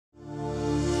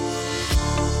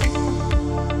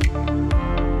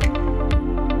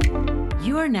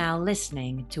You're now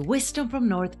listening to Wisdom from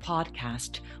North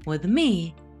podcast with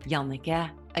me, Jannike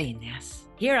Øynes.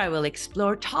 Here I will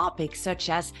explore topics such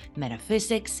as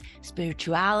metaphysics,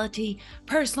 spirituality,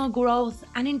 personal growth,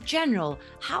 and in general,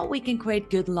 how we can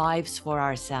create good lives for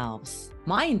ourselves.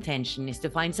 My intention is to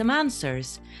find some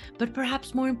answers, but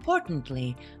perhaps more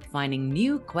importantly, finding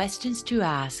new questions to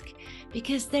ask,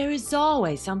 because there is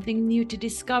always something new to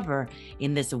discover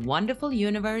in this wonderful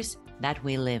universe that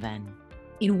we live in.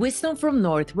 In Wisdom from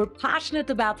North, we're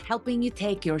passionate about helping you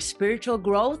take your spiritual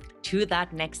growth to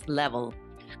that next level.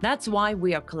 That's why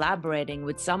we are collaborating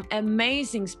with some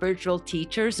amazing spiritual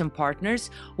teachers and partners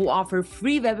who offer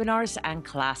free webinars and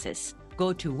classes.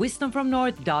 Go to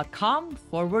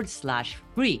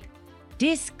wisdomfromnorth.com/free.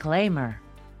 Disclaimer.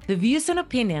 The views and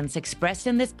opinions expressed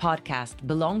in this podcast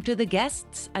belong to the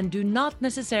guests and do not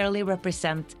necessarily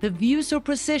represent the views or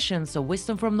positions of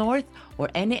Wisdom from North or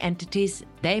any entities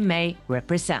they may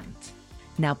represent.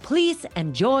 Now please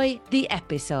enjoy the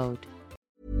episode.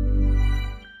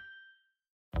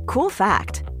 Cool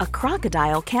fact, a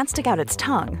crocodile can't stick out its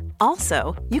tongue.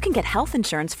 Also, you can get health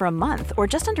insurance for a month or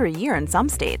just under a year in some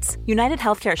states. United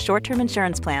Healthcare short-term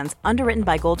insurance plans, underwritten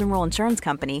by Golden Rule Insurance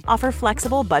Company, offer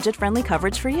flexible, budget-friendly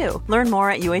coverage for you. Learn more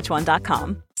at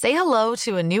uh1.com. Say hello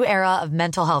to a new era of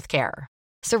mental health care.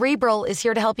 Cerebral is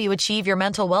here to help you achieve your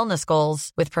mental wellness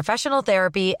goals with professional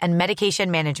therapy and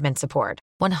medication management support.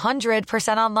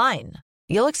 100% online.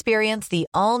 You'll experience the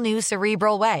all-new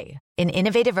Cerebral Way, an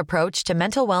innovative approach to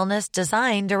mental wellness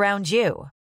designed around you.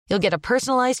 You'll get a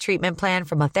personalized treatment plan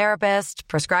from a therapist,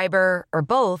 prescriber, or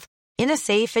both in a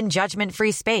safe and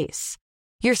judgment-free space.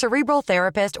 Your Cerebral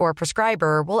therapist or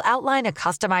prescriber will outline a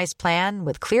customized plan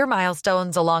with clear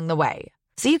milestones along the way,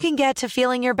 so you can get to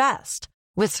feeling your best.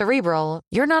 With Cerebral,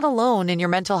 you're not alone in your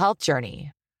mental health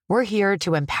journey. We're here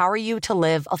to empower you to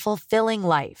live a fulfilling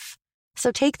life. So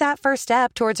take that first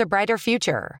step towards a brighter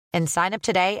future and sign up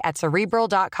today at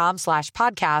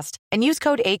Cerebral.com/podcast and use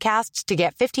code ACAST to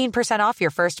get 15% off your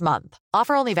first month.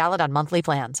 Offer only valid on monthly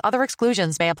plans. Other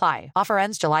exclusions may apply. Offer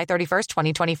ends July 31st,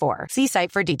 2024. See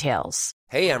site for details.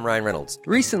 Hey, I'm Ryan Reynolds.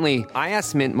 Recently, I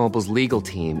asked Mint Mobile's legal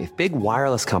team if big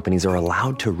wireless companies are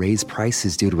allowed to raise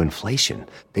prices due to inflation.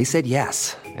 They said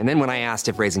yes. And then when I asked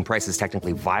if raising prices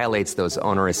technically violates those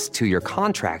onerous two-year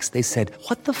contracts, they said,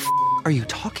 "What the f*** are you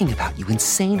talking about, you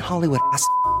insane Hollywood ass?"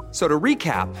 So to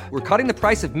recap, we're cutting the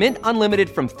price of Mint Unlimited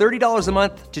from $30 a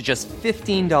month to just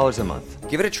 $15 a month.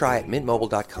 Give it a try at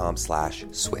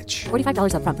mintmobile.com/switch.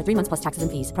 $45 up front for 3 months plus taxes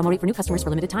and fees. Promo rate for new customers for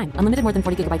limited time. Unlimited more than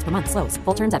 40 gigabytes per month. Slows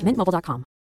full terms at mintmobile.com.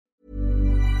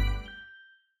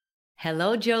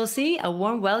 Hello, Josie. A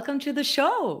warm welcome to the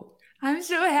show. I'm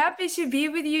so happy to be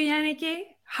with you,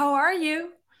 Jannike. How are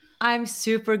you? I'm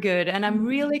super good. And I'm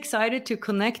really excited to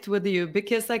connect with you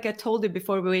because, like I told you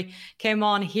before we came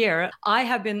on here, I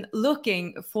have been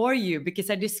looking for you because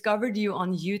I discovered you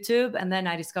on YouTube and then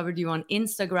I discovered you on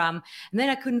Instagram. And then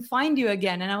I couldn't find you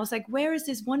again. And I was like, where is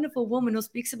this wonderful woman who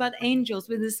speaks about angels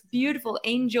with this beautiful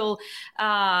angel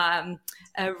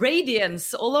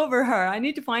radiance all over her? I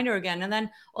need to find her again. And then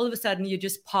all of a sudden you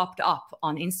just popped up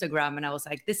on Instagram. And I was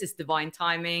like, this is divine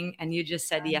timing. And you just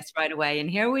said yes right away. And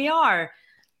here we are.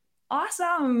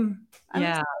 Awesome. I'm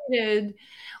excited.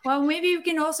 Well, maybe we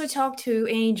can also talk to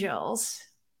angels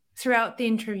throughout the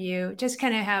interview. Just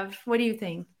kind of have, what do you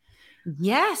think?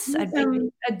 Yes.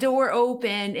 A door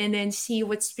open and then see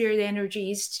what spirit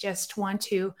energies just want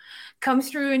to come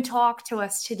through and talk to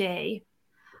us today.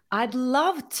 I'd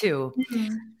love to.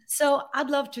 Mm-hmm. So I'd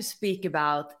love to speak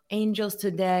about angels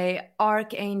today,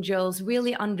 archangels,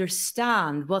 really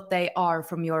understand what they are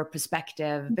from your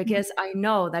perspective, because I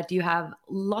know that you have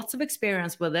lots of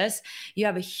experience with this. You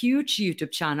have a huge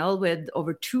YouTube channel with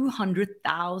over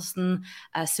 200,000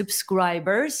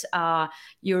 subscribers.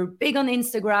 You're big on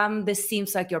Instagram. This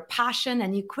seems like your passion,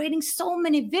 and you're creating so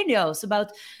many videos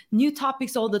about new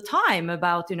topics all the time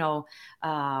about,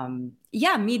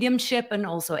 mediumship and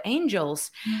also angels.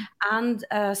 And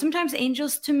sometimes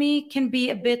angels to me can be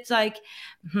a bit like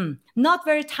not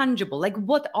very tangible. Like,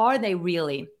 what are they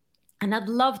really? And I'd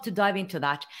love to dive into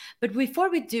that. But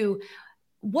before we do,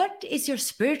 what is your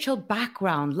spiritual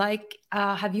background? Like,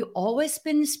 have you always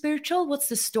been spiritual? What's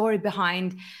the story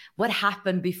behind what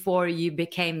happened before you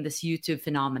became this YouTube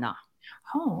phenomena?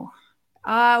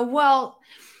 Well,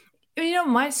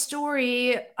 my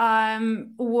story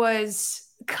was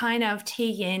kind of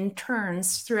taken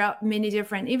turns throughout many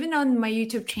different, even on my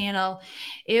YouTube channel.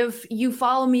 If you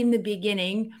follow me in the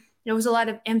beginning, there was a lot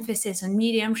of emphasis on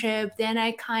mediumship. Then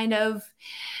I kind of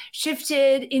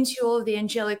shifted into all of the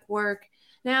angelic work.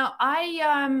 Now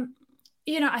I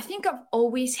think I've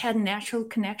always had a natural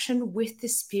connection with the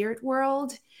spirit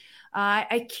world.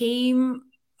 I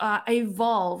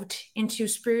evolved into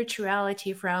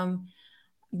spirituality from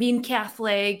being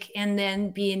Catholic and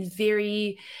then being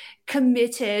very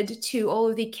committed to all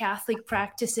of the Catholic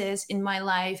practices in my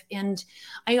life. And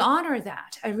I honor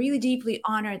that. I really deeply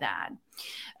honor that.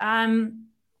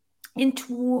 In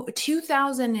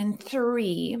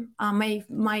 2003,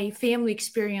 my family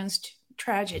experienced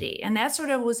tragedy, and that sort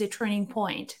of was a turning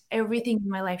point. Everything in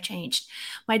my life changed.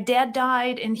 My dad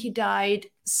died, and he died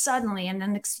suddenly, and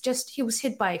then he was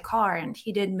hit by a car, and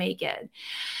he didn't make it.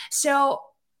 So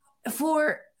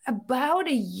for about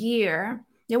a year,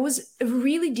 there was a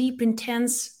really deep,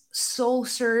 intense soul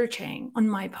searching on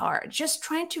my part, just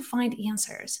trying to find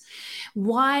answers.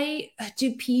 Why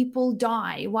do people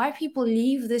die? Why people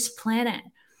leave this planet?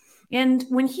 And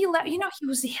when he left, he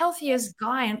was the healthiest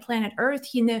guy on planet Earth.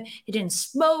 He didn't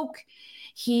smoke.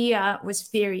 He was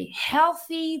very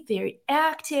healthy, very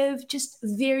active, just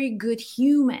very good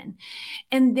human.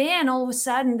 And then all of a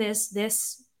sudden,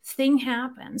 this thing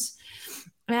happens.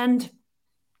 And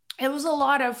it was a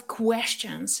lot of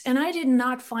questions, and I did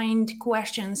not find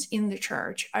questions in the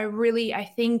church. I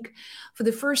think for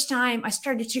the first time, I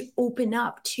started to open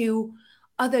up to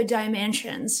other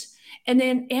dimensions and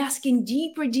then asking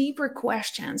deeper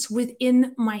questions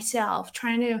within myself,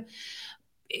 trying to,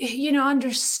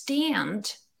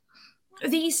 understand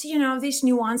these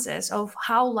nuances of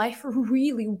how life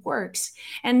really works.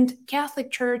 And Catholic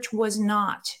Church was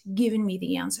not giving me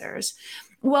the answers.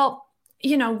 Well,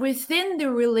 within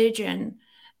the religion,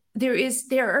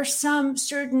 there are some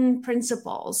certain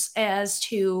principles as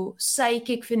to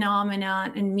psychic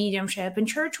phenomena and mediumship, and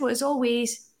church was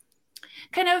always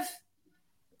kind of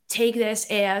take this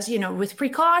as, with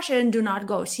precaution, do not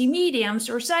go see mediums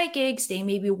or psychics. They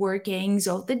may be workings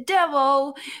of the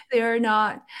devil. They're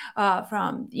not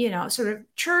from, sort of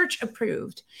church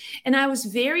approved. And I was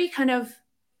very kind of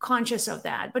conscious of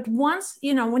that. But once,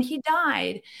 when he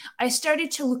died, I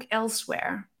started to look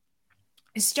elsewhere.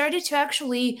 I started to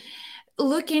actually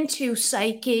look into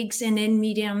psychics and in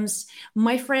mediums.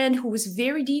 My friend, who was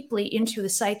very deeply into the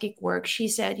psychic work, she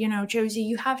said, Josie,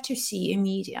 you have to see a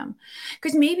medium,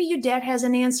 because maybe your dad has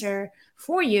an answer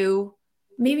for you.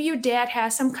 Maybe your dad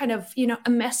has some kind of, a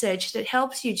message that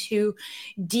helps you to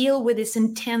deal with this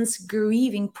intense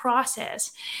grieving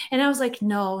process. And I was like,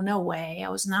 no way, I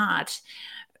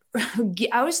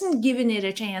wasn't giving it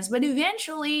a chance. But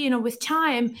eventually, with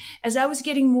time, as I was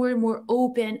getting more and more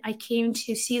open, I came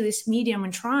to see this medium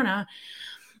in Toronto.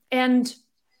 And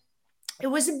it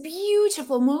was a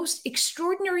beautiful, most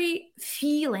extraordinary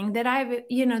feeling that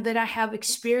I have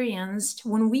experienced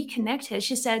when we connected.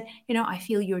 She said, I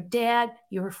feel your dad,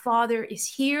 your father is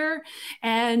here.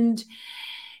 And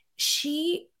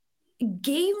she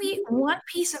gave me one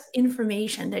piece of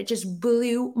information that just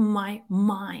blew my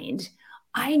mind.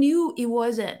 I knew it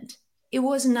was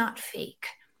not fake.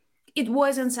 It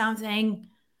wasn't something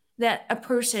that a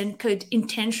person could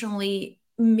intentionally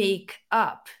make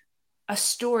up a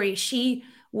story. She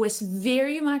was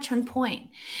very much on point.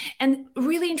 And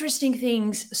really interesting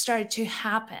things started to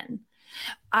happen.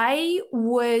 I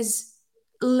was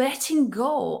letting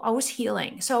go. I was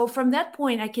healing. So from that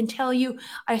point, I can tell you,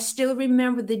 I still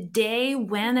remember the day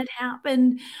when it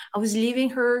happened. I was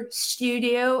leaving her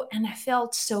studio and I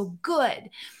felt so good.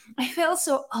 I felt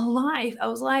so alive.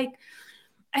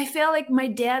 I felt like my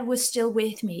dad was still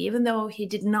with me, even though he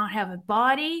did not have a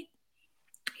body.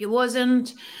 He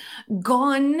wasn't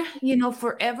gone,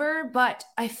 forever, but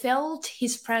I felt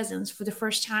his presence for the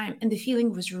first time, and the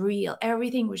feeling was real.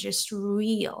 Everything was just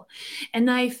real. And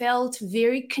I felt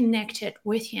very connected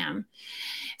with him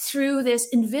through this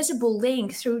invisible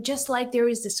link, through just like there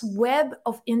is this web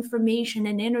of information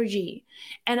and energy.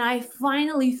 And I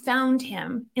finally found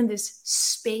him in this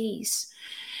space.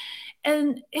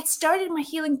 And it started my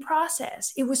healing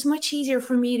process. It was much easier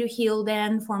for me to heal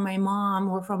than for my mom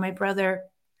or for my brother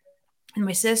and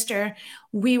my sister.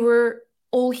 We were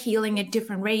all healing at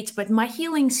different rates, but my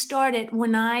healing started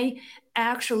when I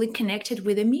actually connected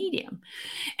with a medium.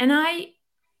 And I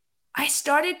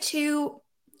started to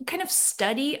kind of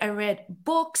study. I read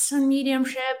books on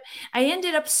mediumship. I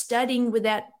ended up studying with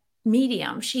that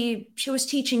medium. She was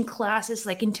teaching classes,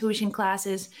 like intuition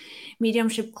classes,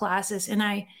 mediumship classes, and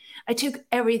I took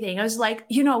everything. I was like,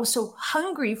 so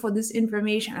hungry for this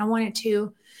information. I wanted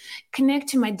to connect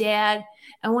to my dad.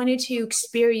 I wanted to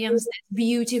experience that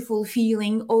beautiful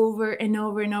feeling over and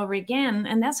over and over again.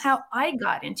 And that's how I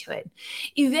got into it.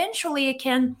 Eventually,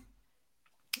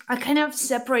 I kind of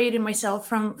separated myself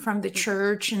from the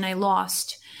church, and I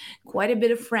lost quite a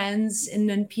bit of friends. And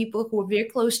then people who were very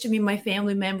close to me, my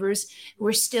family members,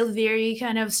 were still very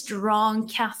kind of strong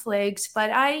Catholics. But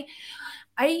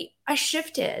I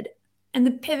shifted, and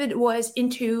the pivot was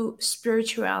into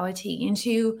spirituality,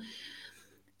 into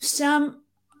some,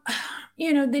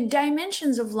 the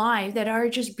dimensions of life that are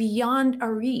just beyond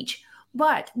our reach.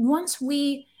 But once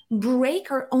we break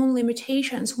our own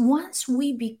limitations, once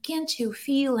we begin to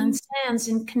feel and sense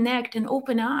and connect and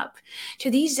open up to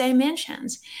these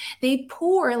dimensions, they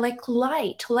pour like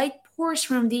light. Light pours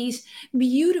from these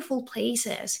beautiful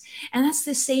places. And that's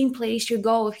the same place you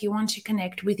go if you want to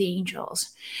connect with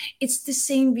angels. It's the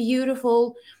same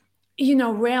beautiful,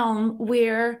 realm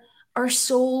where our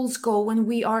souls go when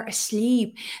we are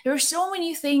asleep. There are so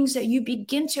many things that you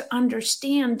begin to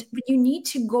understand, but you need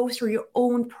to go through your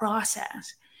own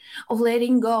process of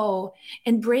letting go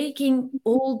and breaking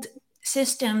old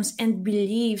systems and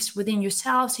beliefs within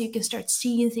yourself so you can start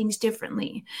seeing things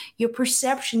differently. Your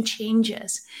perception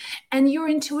changes and your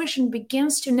intuition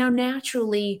begins to now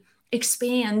naturally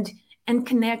expand and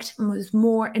connect with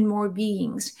more and more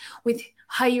beings, with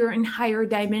higher and higher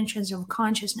dimensions of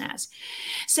consciousness.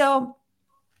 So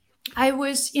I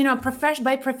was,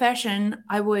 by profession,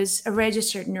 I was a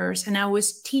registered nurse and I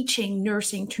was teaching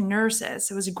nursing to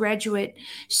nurses. I was a graduate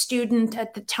student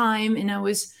at the time, and I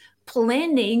was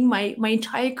planning my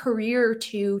entire career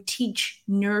to teach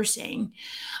nursing.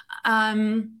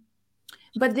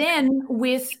 But then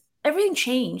everything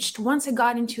changed once I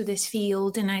got into this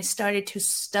field and I started to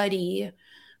study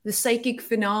the psychic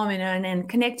phenomenon and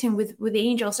connecting with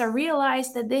angels. I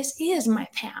realized that this is my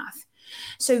path.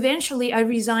 So eventually I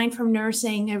resigned from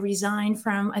nursing. I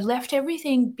left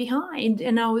everything behind,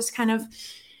 and I was kind of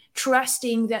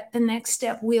trusting that the next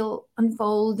step will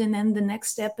unfold, and then the next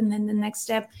step, and then the next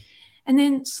step. And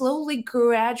then slowly,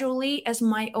 gradually, as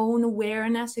my own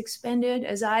awareness expanded,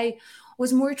 as I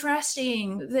was more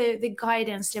trusting the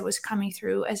guidance that was coming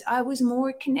through, as I was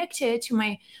more connected to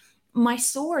my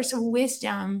source of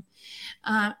wisdom,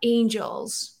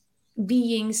 angels,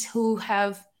 beings who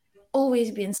have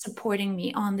always been supporting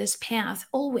me on this path,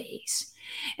 always.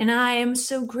 And I am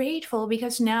so grateful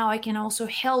because now I can also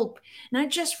help, not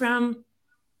just from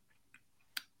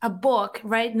a book,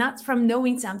 right? Not from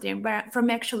knowing something, but from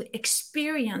actually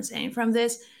experiencing, from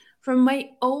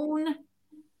my own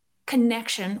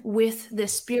connection with the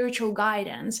spiritual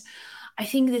guidance. I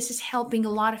think this is helping a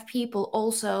lot of people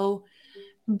also,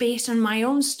 based on my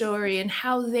own story and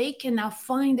how they can now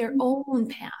find their own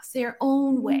path, their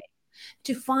own way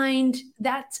to find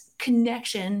that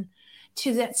connection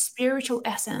to that spiritual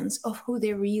essence of who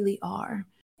they really are.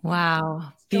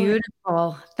 Wow,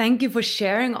 beautiful. Thank you for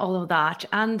sharing all of that.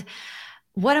 And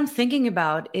what I'm thinking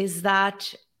about is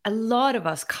that a lot of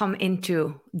us come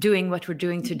into doing what we're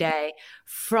doing today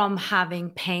from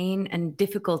having pain and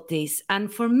difficulties.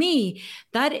 And for me,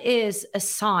 that is a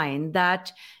sign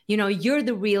that, you're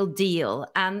the real deal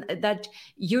and that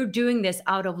you're doing this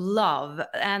out of love.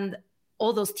 And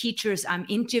all those teachers I'm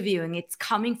interviewing, it's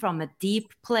coming from a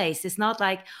deep place. It's not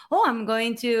like, oh, I'm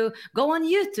going to go on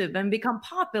YouTube and become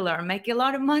popular and make a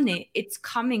lot of money. It's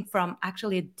coming from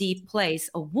actually a deep place,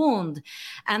 a wound,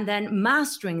 and then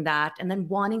mastering that and then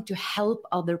wanting to help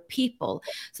other people.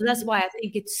 So that's why I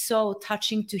think it's so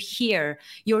touching to hear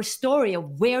your story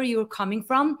of where you're coming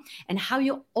from and how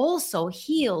you also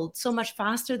healed so much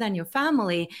faster than your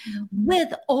family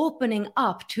with opening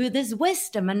up to this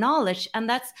wisdom and knowledge. And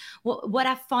that's what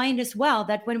I find as well,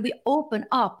 that when we open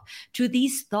up to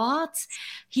these thoughts,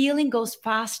 healing goes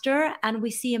faster and we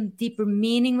see a deeper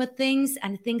meaning with things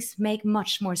and things make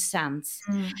much more sense.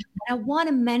 And I want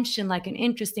to mention like an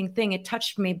interesting thing. It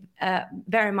touched me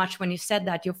very much when you said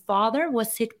that your father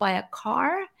was hit by a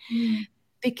car,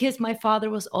 because my father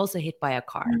was also hit by a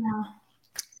car.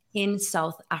 In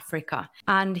South Africa,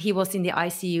 and he was in the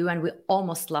ICU and we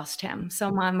almost lost him. So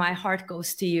my heart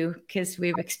goes to you because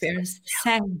we've experienced the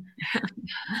same.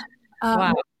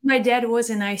 Wow. My dad was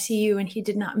in ICU and he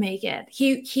did not make it.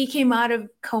 He came out of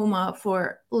coma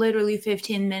for literally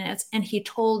 15 minutes and he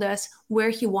told us where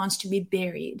he wants to be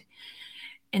buried.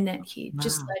 And then he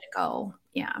just let it go.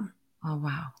 Yeah. Oh,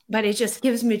 wow. But it just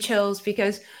gives me chills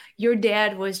because your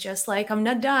dad was just like, I'm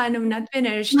not done. I'm not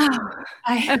finished.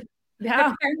 Yeah.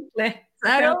 Apparently.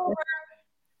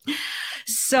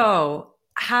 So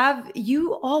have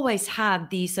you always had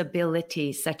these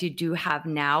abilities that you do have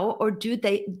now, or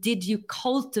did you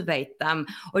cultivate them,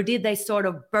 or did they sort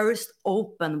of burst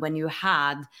open when you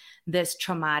had this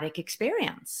traumatic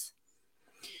experience?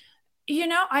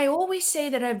 I always say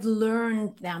that I've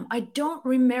learned them. I don't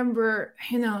remember,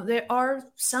 there are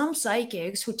some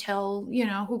psychics who tell,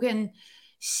 who can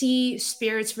see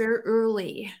spirits very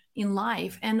early in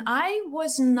life. And I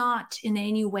was not in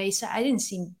any way, so I didn't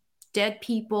see dead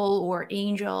people or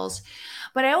angels.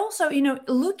 But I also,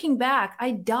 looking back,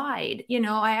 I died.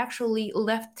 I actually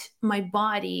left my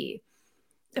body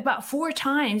about 4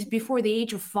 times before the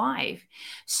age of 5.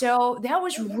 So that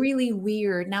was really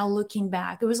weird. Now looking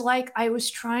back, it was like I was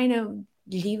trying to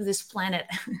leave this planet.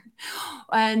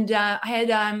 And I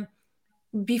had,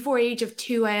 before age of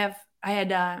 2, I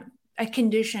had a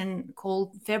condition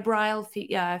called febrile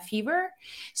fever.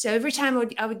 So every time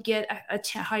I would get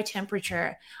high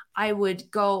temperature, I would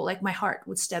go, like my heart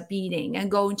would stop beating and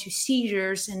go into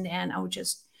seizures, and then I would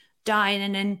just die.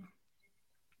 And then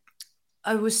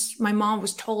my mom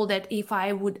was told that if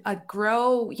I would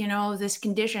outgrow, this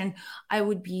condition, I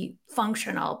would be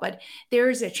functional. But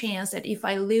there is a chance that if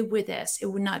I live with this, it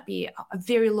would not be a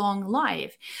very long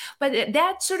life. But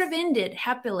that sort of ended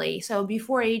happily. So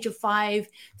before age of 5,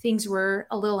 things were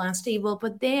a little unstable,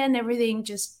 but then everything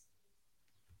just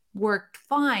worked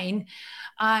fine.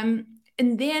 And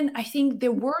then I think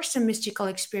there were some mystical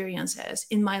experiences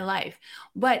in my life,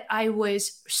 but I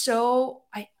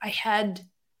had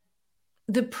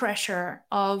the pressure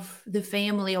of the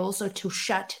family also to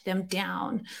shut them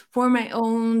down for my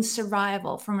own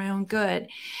survival, for my own good.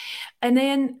 And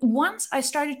then once I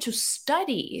started to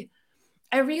study,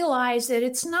 I realized that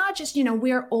it's not just,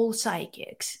 we're all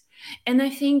psychics. And I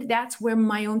think that's where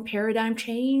my own paradigm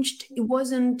changed. It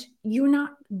wasn't, you're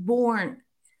not born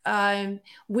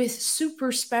with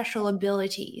super special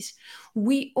abilities.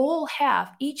 We all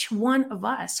have, each one of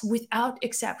us, without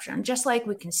exception, just like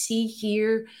we can see,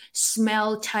 hear,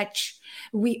 smell, touch,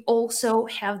 we also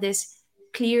have this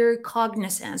clear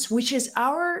cognizance, which is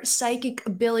our psychic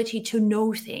ability to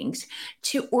know things,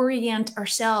 to orient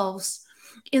ourselves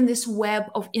in this web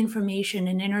of information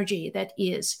and energy that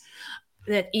is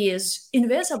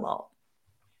invisible.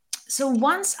 So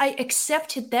once I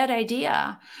accepted that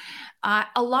idea,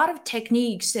 a lot of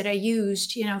techniques that I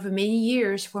used, for many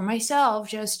years for myself,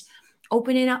 just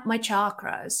opening up my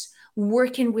chakras,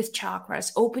 working with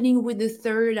chakras, opening with the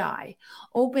third eye,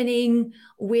 opening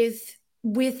with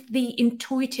the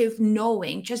intuitive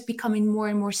knowing, just becoming more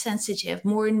and more sensitive,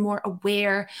 more and more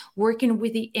aware, working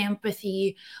with the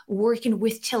empathy, working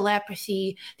with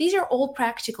telepathy. These are all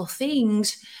practical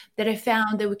things that I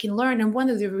found that we can learn. And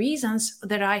one of the reasons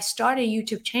that I started a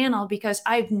YouTube channel, because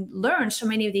I've learned so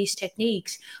many of these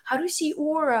techniques, how to see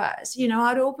auras,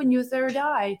 how to open your third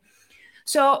eye.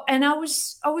 So, and I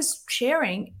was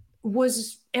sharing,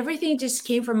 everything just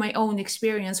came from my own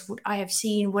experience, what I have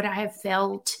seen, what I have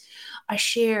felt, I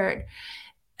shared.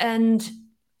 And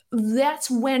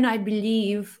that's when I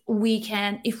believe we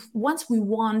can, once we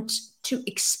want to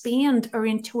expand our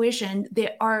intuition,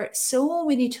 there are so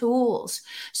many tools,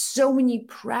 so many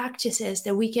practices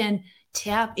that we can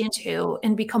tap into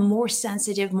and become more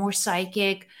sensitive, more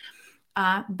psychic.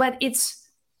 But it's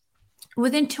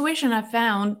with intuition, I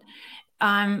found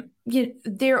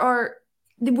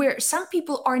where some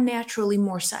people are naturally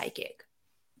more psychic.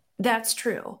 That's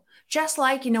true. Just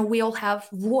like, we all have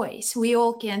voice, we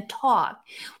all can talk,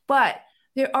 but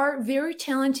there are very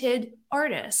talented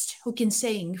artists who can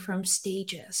sing from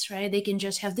stages, right? They can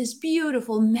just have this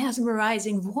beautiful,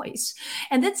 mesmerizing voice.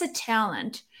 And that's a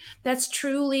talent. That's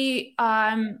truly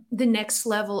the next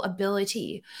level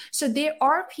ability. So there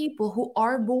are people who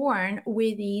are born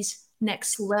with these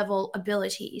next level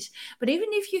abilities. But even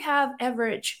if you have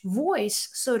average voice,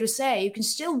 so to say, you can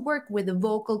still work with a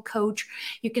vocal coach,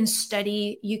 you can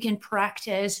study, you can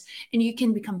practice, and you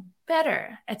can become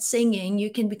better at singing.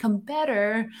 You can become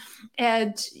better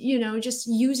at, just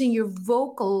using your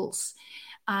vocals.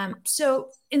 So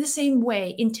in the same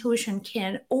way, intuition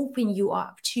can open you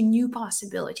up to new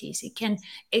possibilities. It can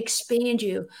expand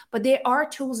you, but there are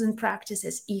tools and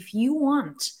practices. If you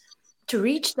want to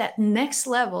reach that next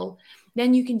level,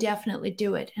 then you can definitely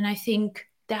do it. And I think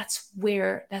that's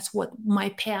what my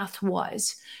path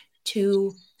was,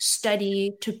 to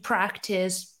study, to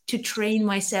practice, to train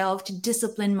myself, to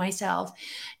discipline myself,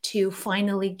 to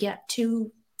finally get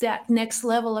to that next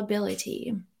level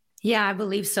ability. Yeah, I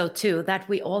believe so too, that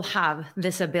we all have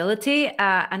this ability,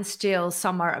 and still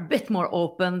some are a bit more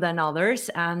open than others.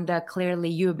 And clearly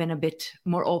you've been a bit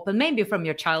more open, maybe from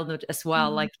your childhood as well,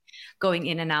 like going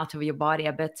in and out of your body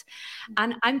a bit.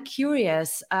 And I'm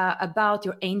curious about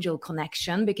your angel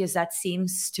connection, because that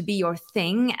seems to be your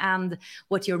thing and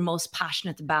what you're most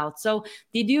passionate about. So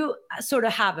did you sort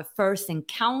of have a first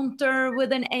encounter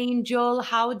with an angel?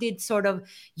 How did sort of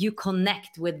you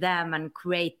connect with them and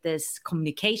create this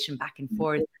communication back and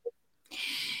forth?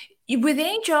 With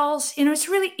angels, it's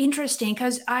really interesting,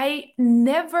 because I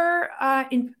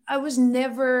was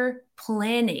never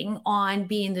planning on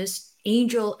being this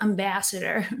angel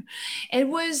ambassador. It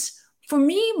was for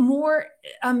me, more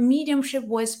mediumship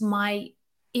was my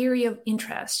area of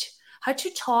interest, how to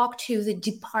talk to the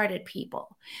departed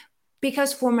people.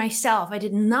 Because for myself, I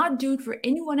did not do it for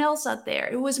anyone else out there.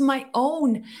 It was my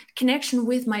own connection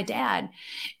with my dad.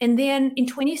 And then in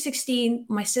 2016,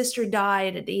 my sister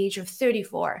died at the age of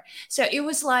 34. So it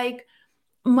was like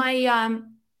it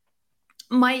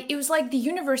was like the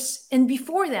universe. And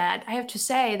before that, I have to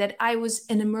say that I was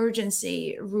an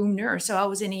emergency room nurse. So I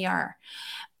was an ER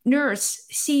nurse,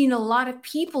 seeing a lot of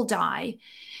people die.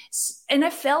 And I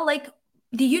felt like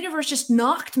the universe just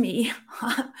knocked me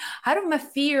out of my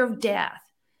fear of death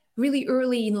really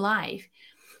early in life.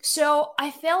 So I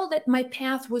felt that my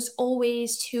path was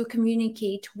always to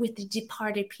communicate with the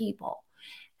departed people.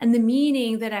 And the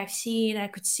meaning that I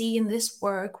could see in this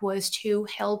work was to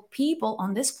help people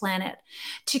on this planet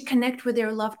to connect with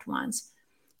their loved ones,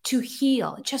 to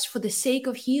heal just for the sake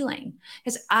of healing.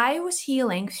 Because I was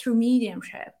healing through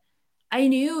mediumship. I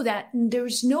knew that there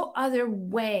was no other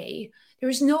way. There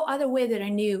was no other way that I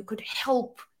knew could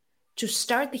help to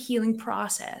start the healing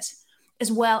process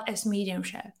as well as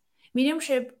mediumship.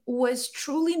 Mediumship was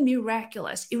truly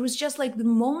miraculous. It was just like the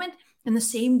moment and the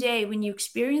same day when you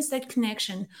experience that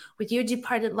connection with your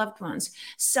departed loved ones,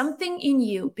 something in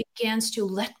you begins to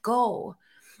let go.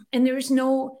 And there's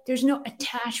no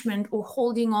attachment or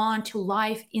holding on to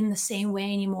life in the same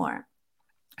way anymore.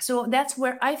 So that's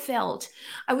where I felt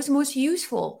I was most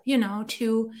useful,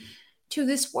 to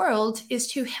this world, is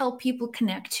to help people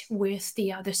connect with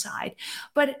the other side.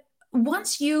 But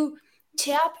once you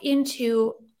tap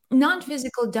into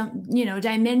non-physical,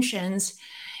 dimensions,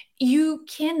 you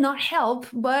cannot help,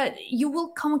 but you will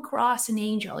come across an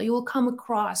angel. You will come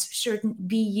across certain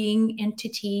being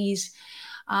entities,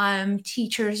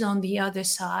 teachers on the other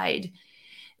side.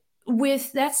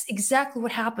 That's exactly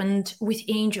what happened with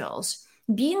angels.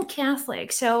 Being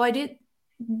Catholic, so I did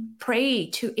pray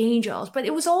to angels, but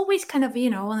it was always kind of,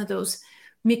 one of those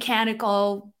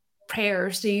mechanical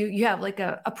prayers. So you have like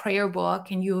a prayer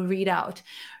book and you read out,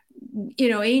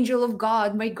 angel of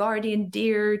God, my guardian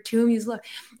dear, to whom is love.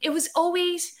 It was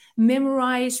always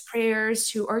memorized prayers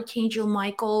to Archangel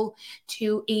Michael,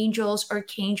 to angels,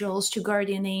 archangels, to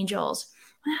guardian angels.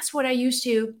 And that's what I used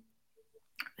to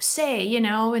say, in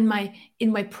my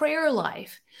prayer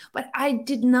life. But I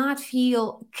did not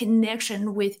feel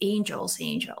connection with angels.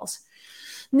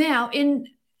 Now, in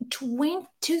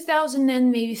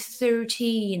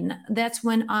 2013, that's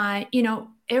when I,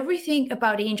 everything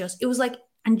about angels, it was like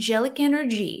angelic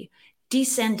energy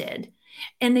descended,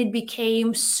 and it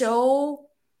became so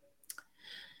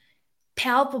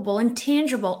palpable and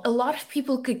tangible. A lot of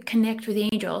people could connect with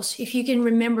angels. If you can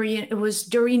remember, it was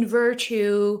Doreen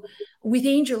Virtue with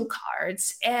angel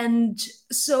cards, and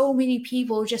so many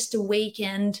people just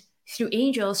awakened through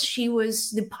angels. She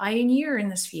was the pioneer in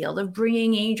this field of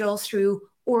bringing angels through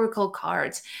oracle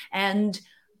cards, and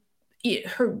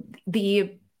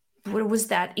what was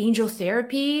that? Angel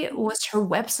Therapy was her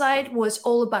website, was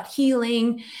all about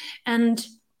healing, and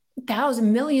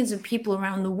millions of people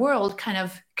around the world kind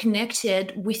of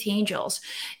connected with angels.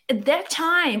 At that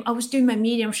time, I was doing my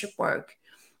mediumship work.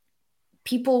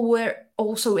 People were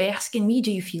also asking me,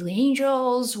 do you feel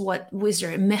angels? What was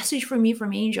there a message for me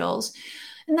from angels?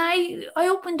 And I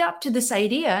opened up to this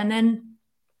idea, and then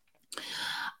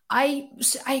I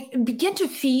began to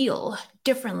feel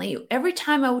differently. Every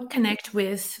time I would connect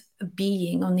with a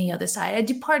being on the other side, a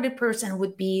departed person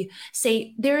would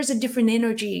say, there's a different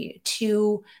energy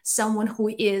to someone who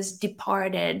is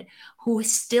departed, who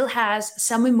still has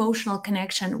some emotional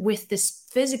connection with this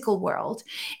physical world.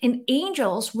 And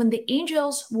angels, when the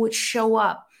angels would show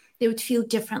up, they would feel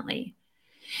differently.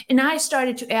 And I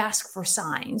started to ask for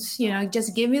signs,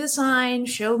 just give me the sign,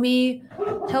 show me,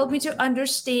 help me to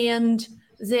understand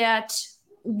that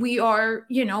we are,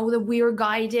 that we are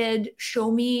guided, show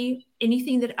me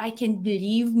anything that I can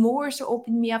believe more, so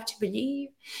open me up to believe.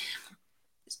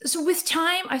 So with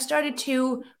time, I started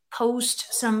to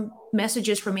post some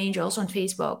messages from angels on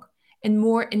Facebook, and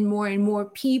more and more and more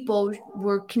people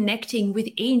were connecting with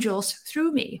angels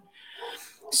through me.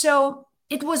 So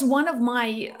it was one of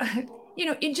my,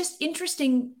 just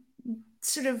interesting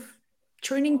sort of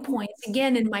turning points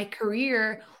again in my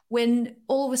career, when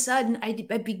all of a sudden I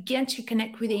began to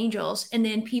connect with angels, and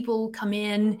then people will come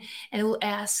in and will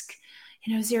ask,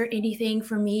 is there anything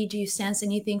for me? Do you sense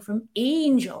anything from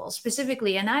angels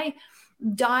specifically? And I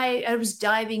was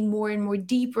diving more and more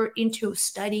deeper into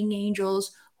studying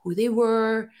angels, who they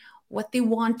were, what they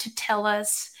want to tell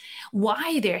us,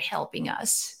 why they're helping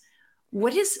us.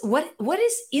 What's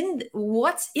in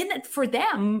it for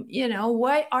them?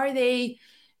 Why are they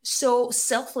so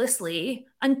selflessly,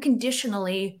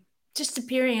 unconditionally just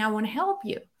appearing, I want to help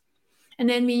you. And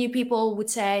then many people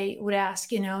would ask,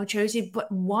 Josie,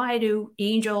 but why do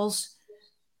angels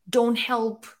don't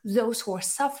help those who are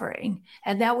suffering?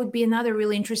 And that would be another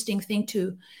really interesting thing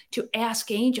to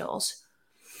ask angels.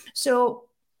 So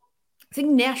I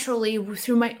think naturally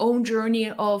through my own journey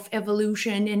of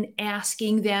evolution and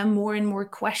asking them more and more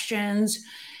questions,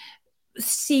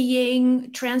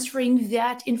 transferring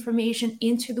that information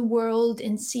into the world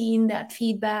and seeing that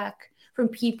feedback from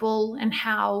people and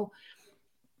how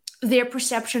their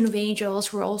perception of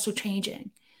angels were also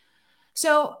changing.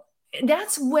 So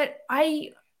that's what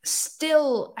I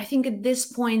think at this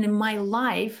point in my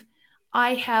life,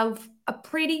 I have a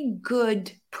pretty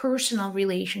good personal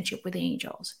relationship with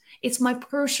angels. It's my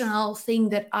personal thing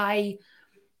that I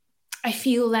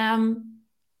feel them,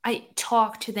 I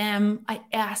talk to them, I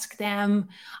ask them.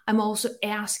 I'm also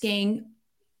asking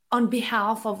on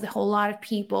behalf of the whole lot of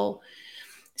people.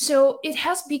 So it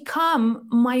has become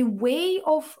my way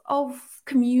of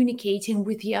communicating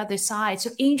with the other side. So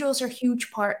angels are a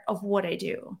huge part of what I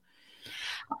do.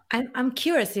 I'm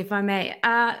curious, if I may,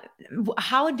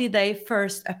 how did they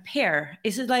first appear?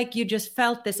 Is it like you just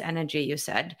felt this energy, you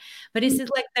said, but is it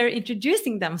like they're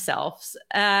introducing themselves?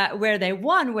 Were they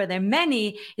one? Were there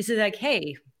many? Is it like,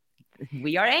 hey,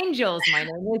 we are angels, my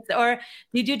name is, or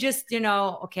did you just,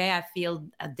 okay, I feel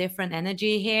a different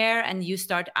energy here, and you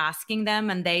start asking them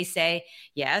and they say,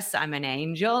 yes, I'm an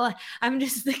angel? I'm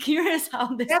just curious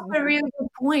how this That's a really good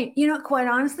point. Quite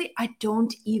honestly, I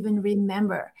don't even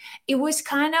remember. It wasn't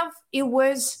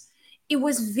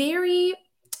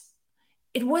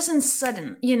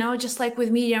sudden, just like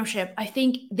with mediumship. I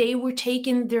think they were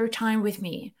taking their time with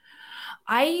me.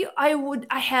 I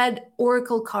had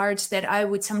oracle cards that I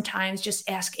would sometimes just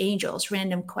ask angels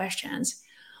random questions.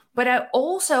 But I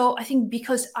think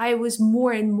because I was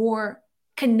more and more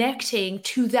connecting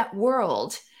to that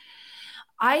world,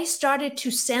 I started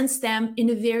to sense them in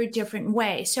a very different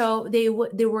way. So there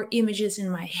were images in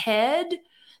my head.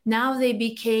 Now they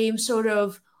became sort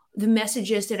of the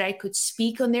messages that I could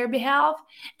speak on their behalf.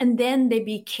 And then they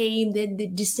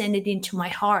descended into my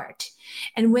heart.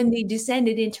 And when they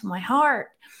descended into my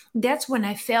heart, that's when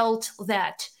I felt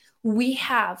that we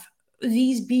have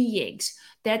these beings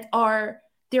that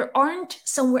aren't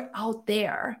somewhere out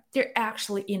there. They're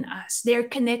actually in us. They're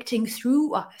connecting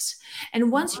through us.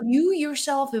 And once you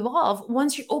yourself evolve,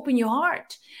 once you open your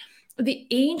heart, the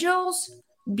angels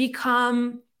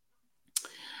become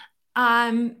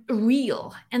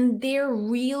real. And they're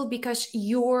real because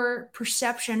your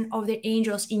perception of the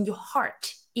angels in your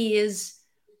heart is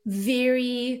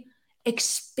very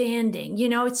expanding.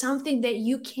 It's something that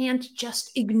you can't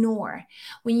just ignore.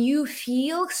 When you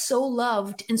feel so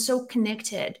loved and so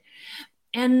connected,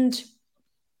 and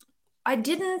I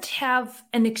didn't have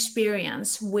an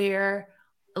experience where,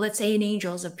 let's say, an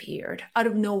angel's appeared out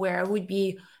of nowhere. It would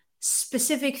be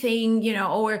specific thing,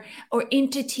 or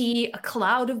entity, a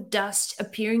cloud of dust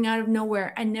appearing out of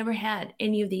nowhere. I never had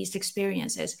any of these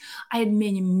experiences. I had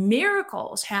many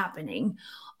miracles happening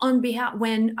on behalf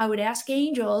when I would ask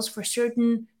angels for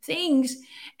certain things,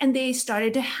 and they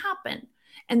started to happen,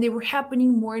 and they were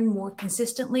happening more and more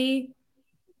consistently,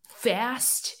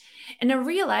 fast. And I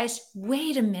realized,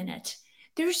 wait a minute,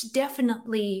 there's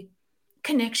definitely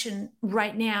connection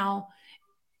right now.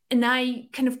 And I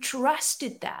kind of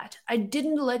trusted that. I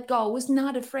didn't let go. I was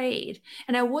not afraid.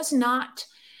 And I was not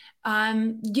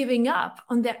giving up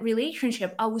on that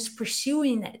relationship. I was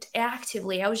pursuing it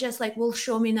actively. I was just like, well,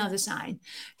 show me another sign.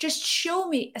 Just show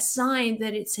me a sign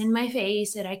that it's in my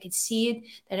face, that I could see it,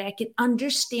 that I could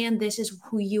understand this is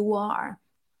who you are.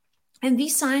 And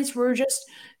these signs were just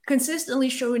consistently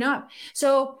showing up.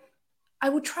 So I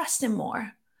would trust them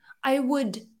more. I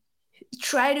would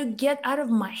try to get out of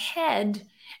my head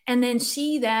and then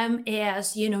see them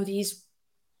as, these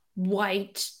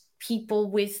white people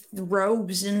with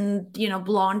robes and,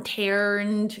 blonde hair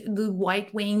and the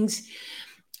white wings.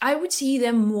 I would see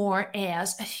them more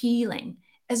as a feeling,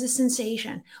 as a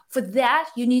sensation. For that,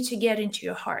 you need to get into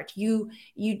your heart. You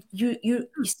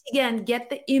again, get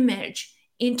the image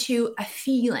into a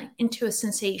feeling, into a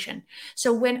sensation.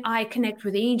 So when I connect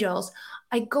with angels,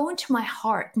 I go into my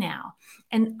heart now,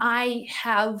 and I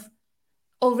have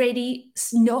already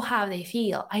know how they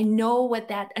feel. I know what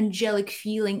that angelic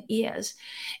feeling is,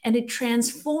 and it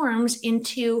transforms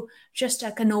into just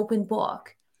like an open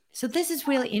book. So this is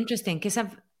really interesting, because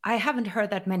I haven't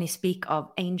heard that many speak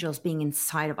of angels being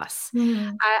inside of us.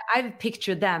 Mm-hmm. I've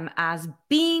pictured them as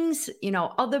beings,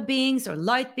 other beings or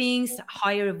light beings,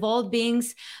 higher evolved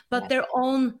beings, but their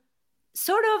own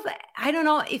sort of, I don't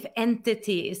know if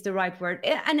entity is the right word,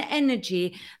 an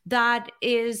energy that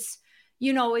is,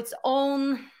 its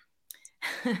own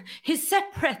he's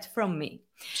separate from me.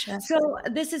 Sure. So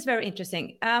this is very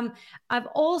interesting. I've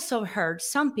also heard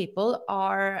some people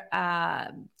are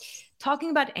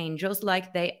talking about angels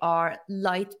like they are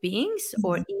light beings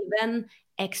or even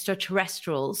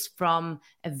extraterrestrials from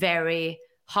a very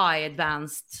high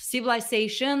advanced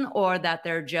civilization, or that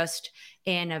they're just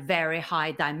in a very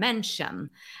high dimension.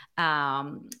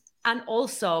 And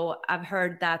also, I've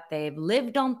heard that they've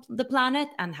lived on the planet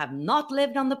and have not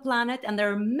lived on the planet. And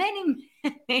there are many,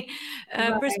 many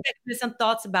perspectives and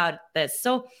thoughts about this.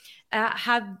 So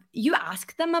have you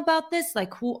asked them about this?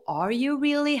 Like, who are you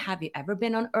really? Have you ever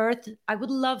been on Earth? I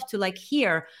would love to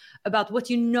hear about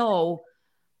what you know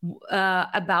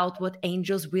about what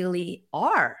angels really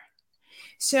are.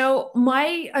 So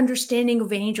my understanding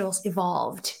of angels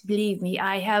evolved. Believe me,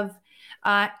 I have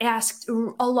asked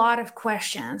a lot of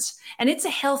questions, and it's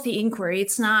a healthy inquiry.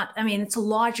 It's not, it's a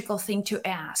logical thing to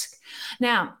ask.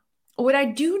 Now, what I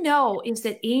do know is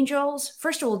that angels,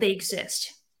 first of all, they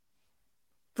exist.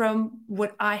 From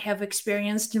what I have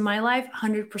experienced in my life,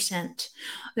 100%,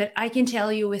 that I can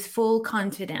tell you with full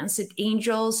confidence that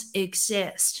angels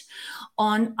exist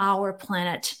on our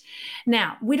planet.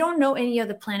 Now, we don't know any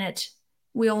other planet.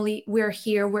 We're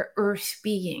here, we're Earth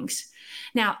beings.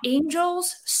 Now,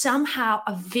 angels somehow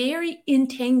are very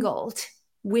entangled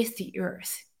with the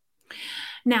Earth.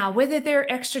 Now, whether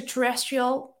they're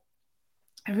extraterrestrial,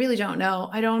 I really don't know.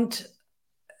 I don't,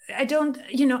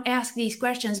 ask these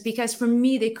questions, because for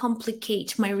me, they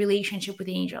complicate my relationship with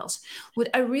angels. What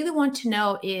I really want to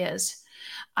know is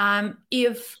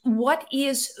if what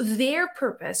is their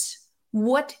purpose,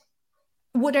 what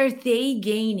are they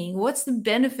gaining? What's the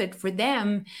benefit for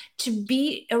them to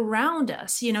be around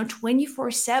us,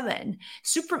 24/7,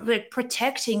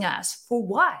 protecting us for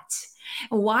what?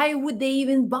 Why would they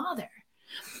even bother?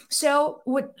 So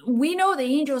what we know, the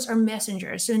angels are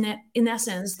messengers. So in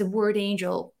essence, the word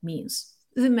angel means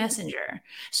the messenger.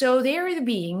 So they are the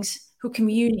beings who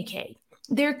communicate.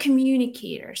 They're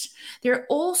communicators. They're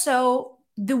also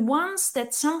the ones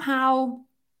that somehow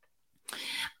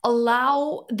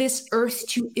allow this Earth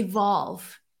to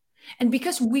evolve. And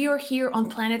because we are here on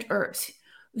planet Earth,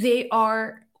 they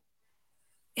are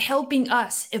helping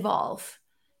us evolve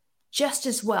just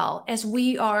as well as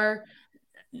we are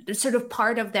sort of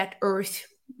part of that Earth.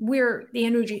 Our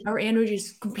energy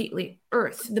is completely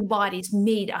Earth. The body's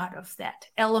made out of that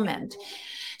element.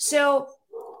 So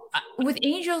with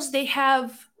angels, they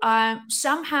have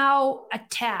somehow a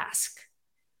task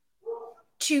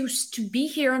to be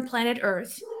here on planet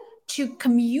Earth, to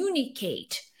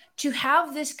communicate, to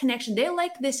have this connection. They're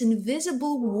like this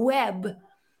invisible web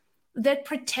that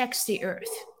protects the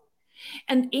Earth.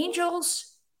 And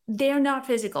angels, they're not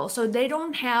physical, so they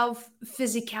don't have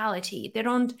physicality. They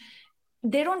don't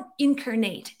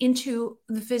incarnate into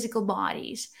the physical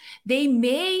bodies. They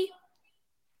may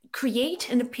create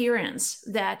an appearance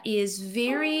that is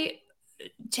very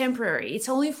temporary. It's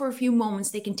only for a few moments.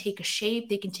 They can take a shape,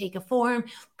 they can take a form,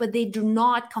 but they do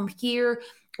not come here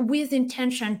with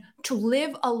intention to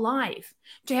live a life,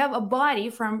 to have a body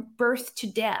from birth to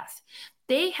death.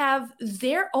 They have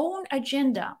their own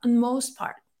agenda on most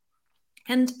part.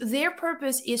 And their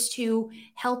purpose is to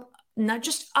help not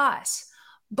just us,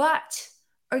 but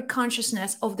our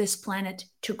consciousness of this planet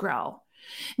to grow.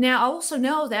 Now, I also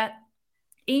know that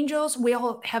angels, we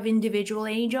all have individual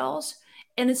angels,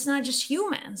 and it's not just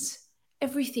humans.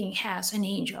 Everything has an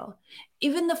angel.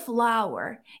 Even the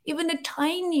flower, even the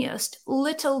tiniest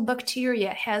little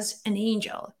bacteria has an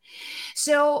angel.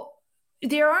 So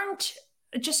there aren't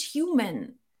just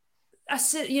human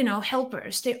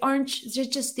helpers. They're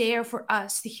just there for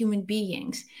us, the human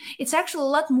beings. It's actually a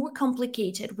lot more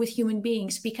complicated with human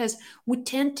beings, because we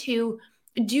tend to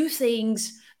do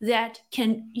things that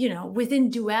can, within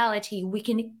duality, we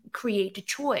can create a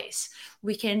choice.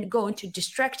 We can go into a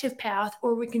destructive path,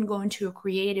 or we can go into a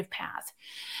creative path.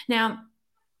 Now,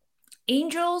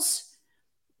 angels,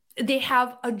 they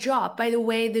have a job. By the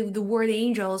way, the word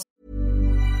angels.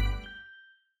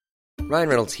 Ryan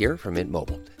Reynolds here from Mint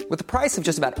Mobile. With the price of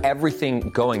just about everything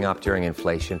going up during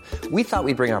inflation, we thought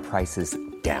we'd bring our prices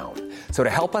down. So to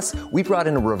help us, we brought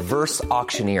in a reverse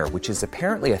auctioneer, which is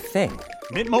apparently a thing.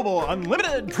 Mint Mobile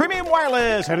Unlimited Premium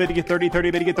Wireless. How to get 30,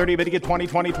 30, bit to get 30, bit to get 20,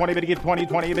 20, 20, bit to get 20,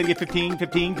 20, bit to get 15,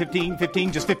 15, 15,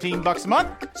 15, just $15 a month?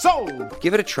 Sold!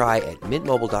 Give it a try at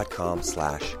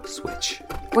mintmobile.com/switch.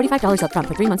 $45 up front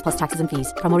for 3 months plus taxes and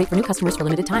fees. Promo rate for new customers for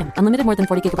limited time. Unlimited more than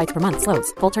 40 gigabytes per month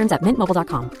slows. Full terms at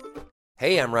mintmobile.com.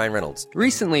 Hey, I'm Ryan Reynolds.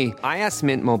 Recently, I asked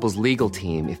Mint Mobile's legal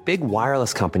team if big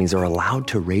wireless companies are allowed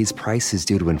to raise prices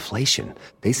due to inflation.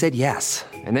 They said yes.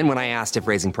 And then when I asked if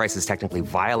raising prices technically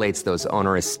violates those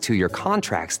onerous two-year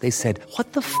contracts, they said,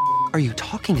 "What the f*** are you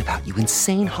talking about, you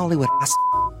insane Hollywood ass?"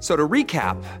 So to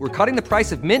recap, we're cutting the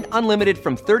price of Mint Unlimited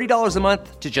from $30 a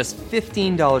month to just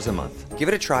 $15 a month. Give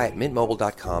it a try at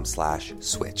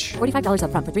mintmobile.com/switch. $45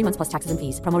 up front for 3 months plus taxes and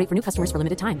fees. Promo rate for new customers for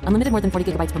limited time. Unlimited more than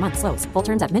 40 gigabytes per month. Slows full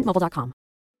terms at mintmobile.com.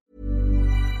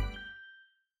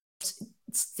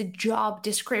 It's the job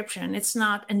description. It's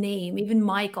not a name. Even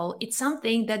Michael, it's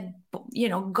something that,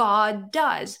 God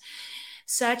does.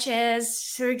 Such as,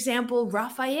 for example,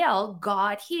 Raphael,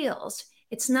 God heals.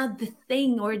 It's not the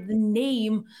thing or the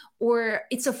name, or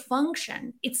it's a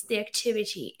function. It's the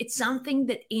activity. It's something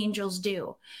that angels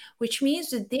do, which means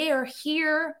that they are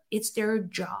here. It's their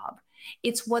job.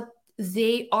 It's what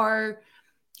they are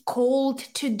called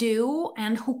to do,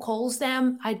 and who calls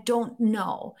them, I don't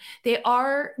know. There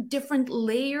are different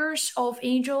layers of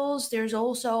angels. There's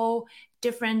also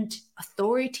different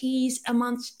authorities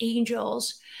amongst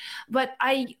angels. But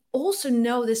I also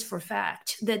know this for a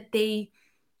fact, that they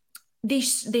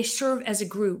serve as a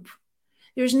group.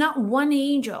 There's not one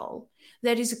angel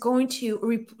that is going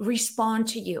to respond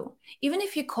to you. Even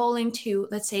if you're calling to,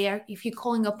 let's say, if you're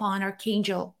calling upon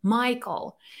Archangel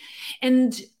Michael,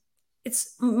 and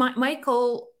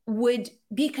Michael would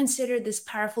be considered this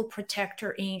powerful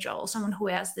protector angel, someone who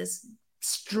has this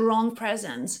strong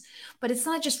presence. But it's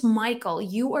not just Michael.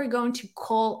 You are going to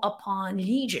call upon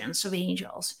legions of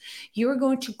angels. You're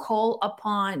going to call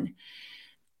upon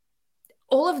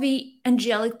all of the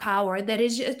angelic power that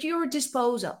is at your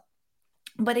disposal.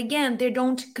 But again, they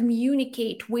don't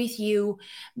communicate with you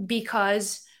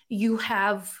because you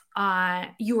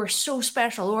are so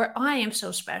special, or I am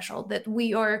so special that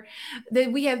we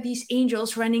have these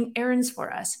angels running errands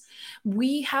for us.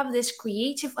 We have this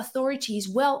creative authority as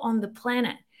well on the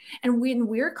planet. And when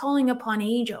we're calling upon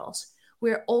angels,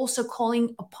 we're also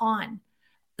calling upon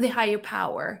the higher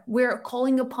power. We're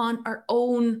calling upon our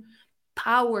own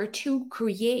power to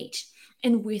create.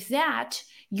 And with that,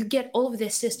 you get all of the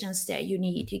assistance that you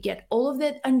need. You get all of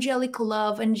that angelic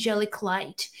love, angelic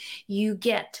light. You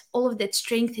get all of that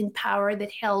strength and power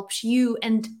that helps you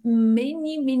and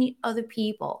many, many other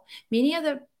people, many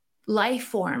other life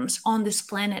forms on this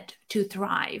planet to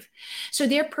thrive. So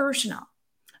they're personal,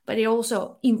 but they're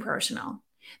also impersonal.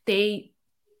 They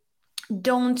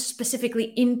don't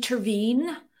specifically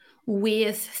intervene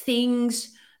with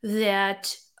things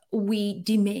that we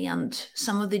demand,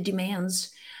 some of the demands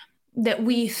that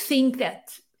we think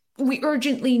that we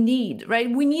urgently need, right?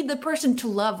 We need the person to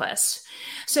love us.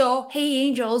 So, hey,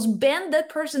 angels, bend that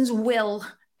person's will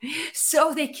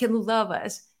so they can love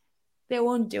us. They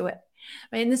won't do it.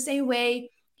 Right? In the same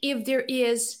way, if there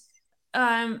is,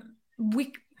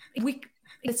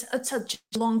 it's such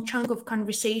a long chunk of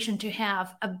conversation to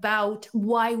have about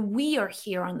why we are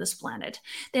here on this planet,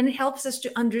 then it helps us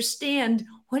to understand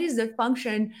what is the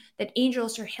function that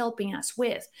angels are helping us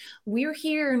with. We're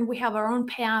here and we have our own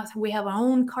path. We have our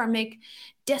own karmic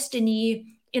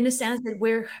destiny, in the sense that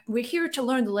we're here to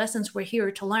learn the lessons we're here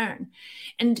to learn.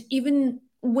 And even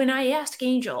when I ask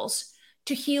angels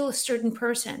to heal a certain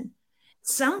person,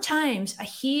 sometimes I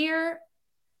hear,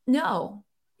 no,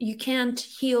 you can't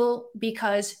heal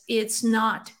because it's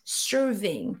not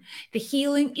serving. The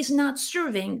healing is not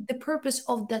serving the purpose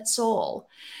of that soul.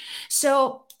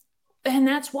 So, and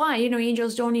that's why,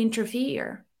 angels don't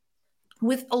interfere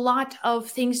with a lot of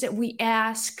things that we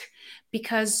ask,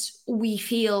 because we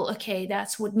feel, okay,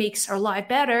 that's what makes our life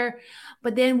better.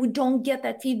 But then we don't get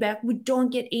that feedback. We don't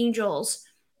get angels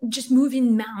just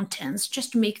moving mountains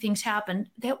just to make things happen.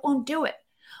 That won't do it.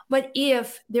 But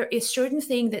if there is certain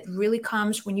thing that really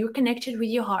comes when you're connected with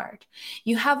your heart,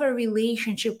 you have a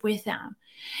relationship with them.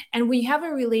 And when you have a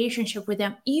relationship with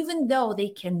them, even though they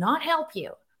cannot help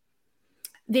you,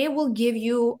 they will give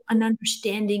you an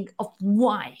understanding of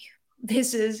why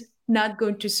this is not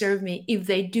going to serve me if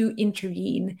they do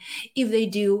intervene, if they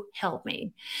do help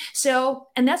me. So,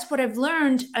 and that's what I've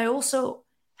learned. I also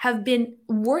have been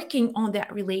working on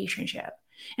that relationship.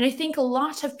 And I think a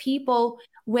lot of people,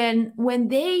 when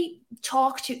they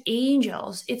talk to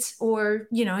angels, or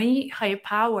any higher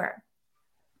power,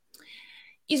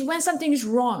 is when something is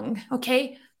wrong.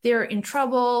 Okay, they're in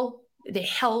trouble, their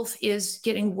health is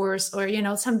getting worse, or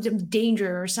some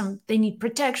danger, or they need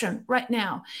protection right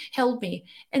now. Help me.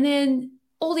 And then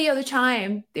all the other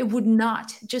time, they would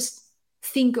not just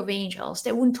think of angels.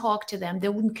 They wouldn't talk to them. They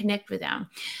wouldn't connect with them.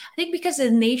 I think because of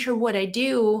the nature of what I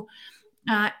do.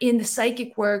 In the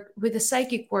psychic work,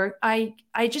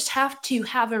 I just have to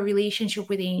have a relationship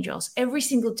with angels every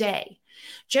single day.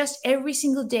 just every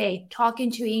single day,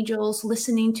 talking to angels,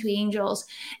 listening to angels.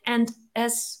 And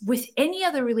as with any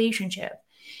other relationship,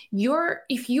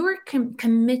 if you're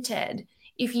committed,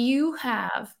 if you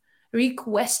have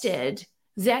requested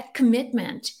that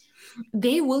commitment,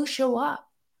 they will show up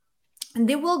and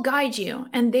they will guide you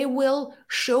and they will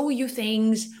show you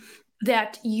things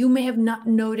that you may have not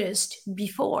noticed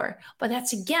before. But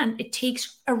that's, again, it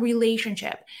takes a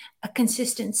relationship, a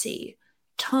consistency,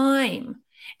 time,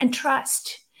 and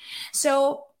trust.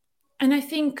 So, and I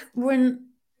think when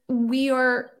we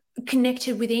are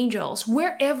connected with angels,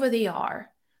 wherever they are,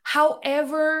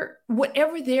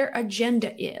 whatever their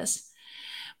agenda is,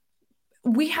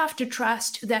 we have to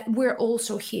trust that we're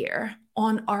also here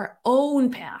on our own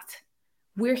path.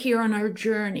 We're here on our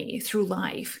journey through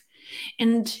life.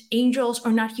 And angels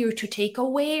are not here to take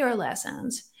away our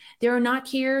lessons. They're not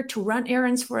here to run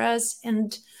errands for us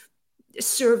and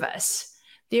serve us.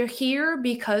 They're here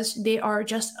because they are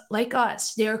just like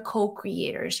us. They're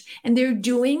co-creators and they're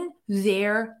doing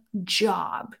their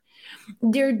job.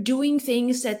 They're doing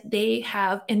things that they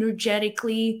have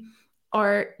energetically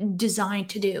are designed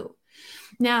to do.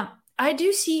 Now, I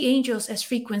do see angels as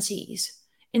frequencies,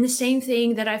 in the same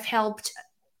thing that I've helped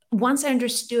once I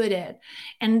understood it.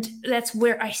 And that's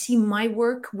where I see my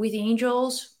work with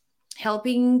angels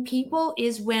helping people,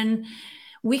 is when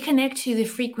we connect to the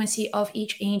frequency of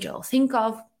each angel. Think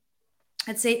of,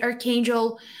 let's say,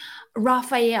 Archangel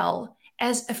Raphael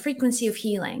as a frequency of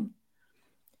healing.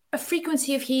 A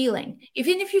frequency of healing.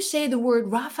 Even if you say the word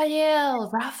Raphael,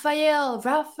 Raphael,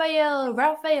 Raphael,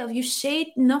 Raphael, you say it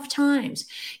enough times,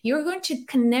 you're going to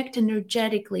connect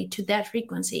energetically to that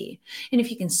frequency. And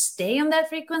if you can stay on that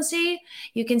frequency,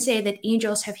 you can say that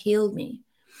angels have healed me.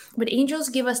 But angels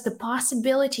give us the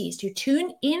possibilities to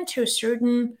tune into a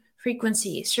certain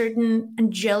frequency, certain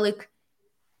angelic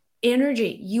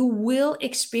energy. You will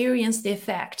experience the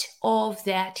effect of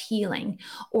that healing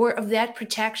or of that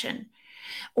protection,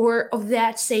 or of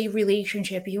that, say,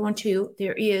 relationship you want to.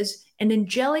 There is an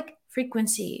angelic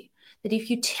frequency that, if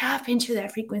you tap into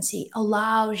that frequency,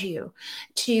 allows you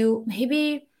to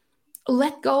maybe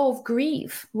let go of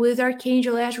grief with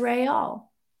Archangel Azrael.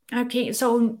 Okay,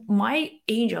 so my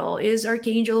angel is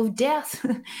Archangel of Death,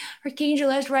 Archangel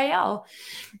Azrael.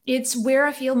 It's where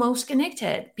I feel most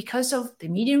connected because of the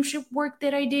mediumship work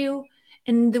that I do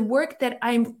and the work that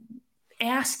I'm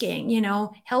asking,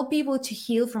 help people to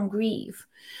heal from grief.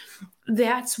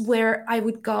 That's where I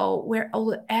would go, where I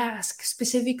would ask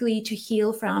specifically to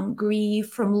heal from grief,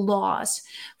 from loss,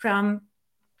 from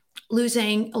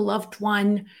losing a loved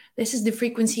one. This is the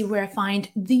frequency where I find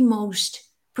the most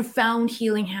profound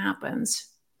healing happens.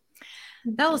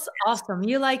 That was awesome.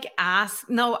 You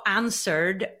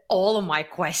answered all of my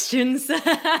questions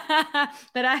that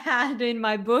I had in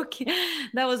my book.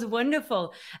 That was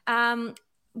wonderful.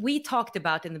 We talked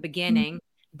about in the beginning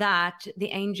that the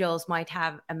angels might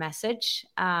have a message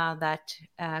that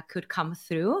could come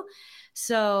through.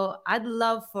 So I'd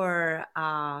love for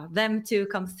them to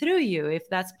come through you, if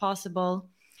that's possible.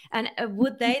 And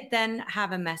would they then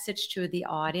have a message to the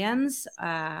audience?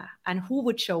 And who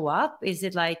would show up? Is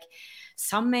it like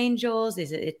some angels?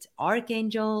 Is it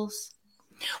archangels?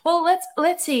 Well,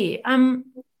 let's see.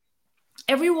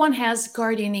 Everyone has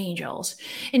guardian angels.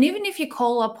 And even if you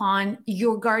call upon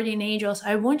your guardian angels,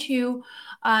 I want you,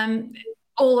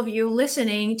 all of you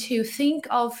listening, to think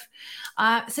of,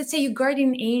 let's say, your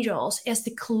guardian angels as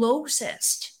the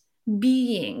closest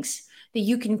beings that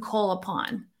you can call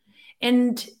upon.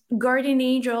 And guardian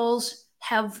angels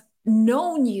have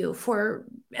known you for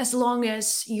as long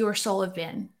as your soul have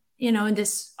been, on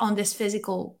this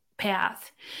physical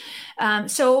path.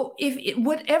 So if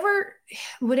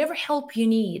whatever help you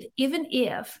need, even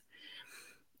if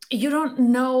you don't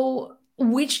know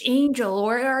which angel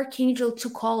or archangel to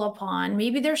call upon,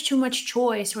 maybe there's too much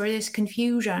choice or there's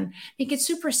confusion, make it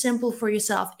super simple for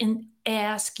yourself and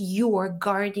ask your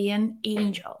guardian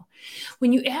angel.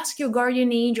 When you ask your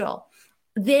guardian angel,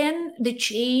 then the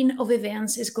chain of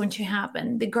events is going to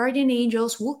happen. The guardian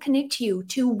angels will connect you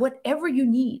to whatever you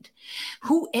need,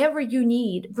 whoever you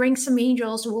need. Bring some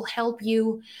angels will help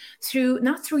you through,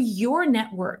 not through your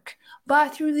network,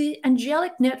 but through the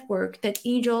angelic network that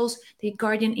the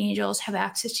guardian angels have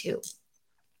access to.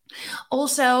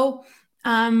 Also,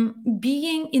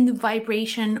 being in the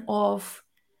vibration of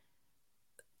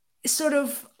sort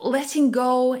of letting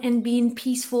go and being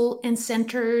peaceful and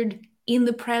centered in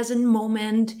the present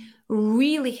moment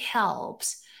really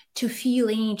helps to feel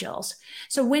angels.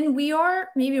 So when we are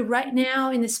maybe right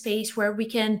now in a space where we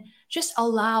can just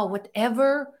allow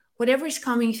whatever whatever is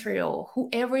coming through,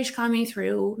 whoever is coming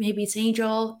through, maybe it's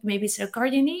angel, maybe it's a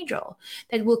guardian angel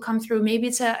that will come through, maybe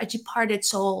it's a departed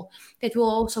soul that will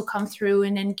also come through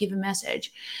and then give a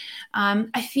message.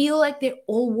 I feel like they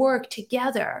all work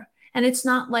together, and it's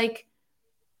not like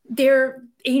they're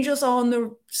angels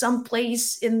on some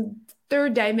place in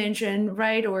third dimension,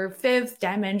 right, or fifth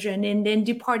dimension, and then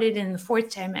departed in the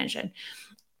fourth dimension.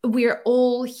 We're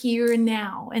all here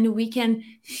now, and we can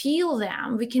feel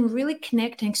them. We can really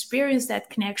connect and experience that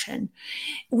connection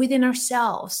within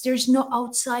ourselves. There's no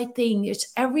outside thing.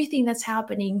 It's everything that's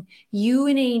happening, you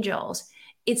and angels.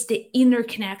 It's the inner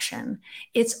connection.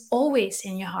 It's always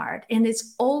in your heart, and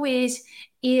it's always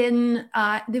in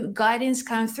the guidance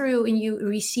comes through and you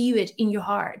receive it in your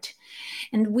heart.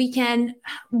 And we can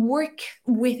work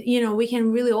with, we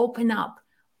can really open up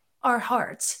our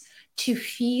hearts to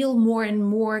feel more and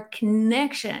more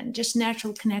connection, just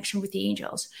natural connection with the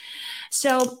angels.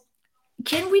 So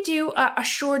can we do a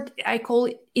short, I call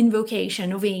it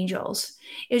invocation of angels?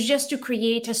 It's just to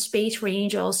create a space for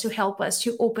angels to help us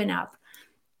to open up.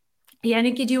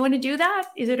 Janneke, do you want to do that?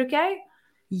 Is it okay?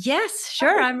 Yes,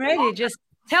 sure. I'm ready. Just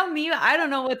tell me. I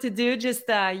don't know what to do. Just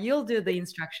you'll do the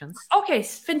instructions. Okay,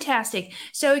 fantastic.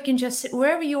 So you can just sit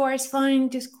wherever you are is fine.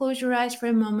 Just close your eyes for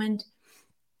a moment.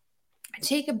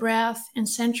 Take a breath and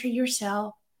center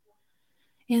yourself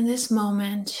in this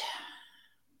moment.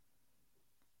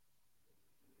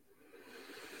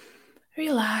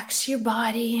 Relax your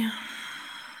body.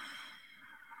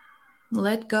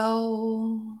 Let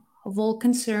go of all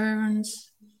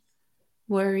concerns,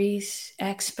 worries,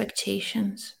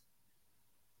 expectations.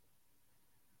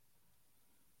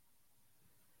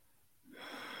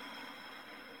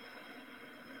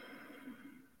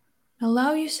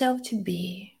 Allow yourself to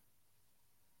be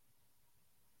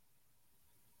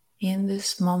in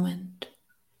this moment.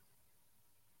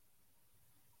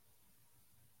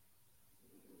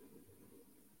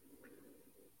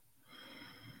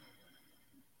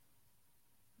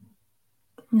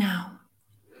 Now,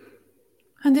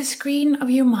 on the screen of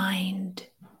your mind,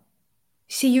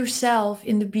 see yourself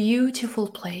in the beautiful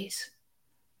place,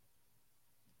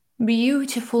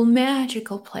 beautiful,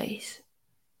 magical place.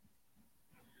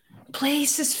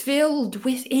 Places filled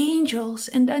with angels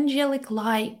and angelic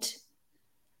light.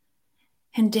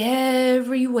 And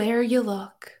everywhere you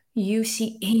look, you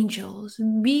see angels,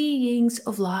 beings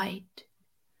of light.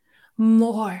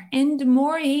 More and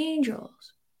more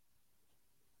angels.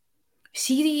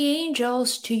 See the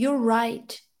angels to your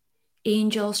right,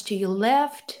 angels to your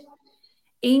left,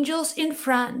 angels in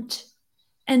front,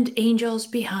 and angels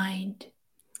behind,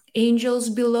 angels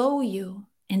below you,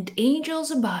 and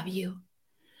angels above you.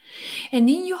 And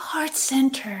in your heart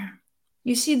center,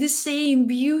 you see the same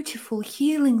beautiful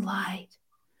healing light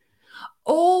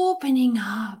opening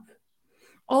up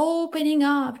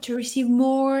to receive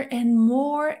more and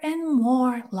more and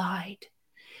more light.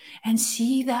 And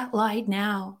see that light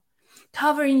now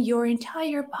covering your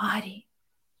entire body,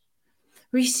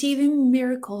 receiving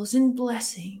miracles and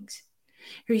blessings,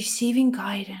 receiving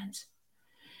guidance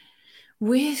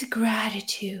with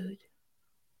gratitude.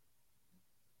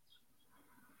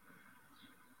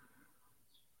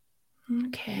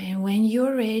 Okay, when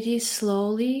you're ready,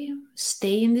 slowly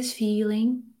stay in this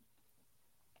feeling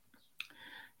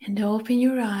and open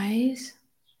your eyes.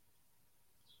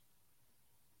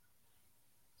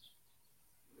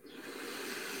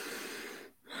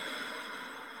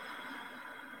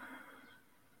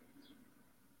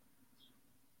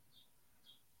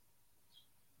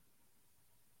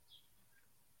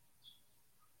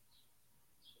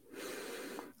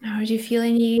 Now, do you feel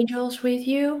any angels with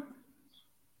you?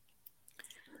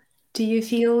 Do you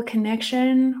feel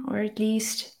connection, or at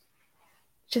least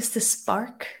just a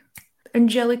spark,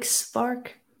 angelic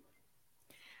spark?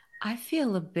 I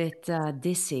feel a bit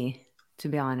dizzy, to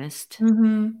be honest,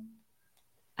 Mm-hmm.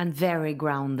 and very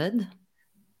grounded.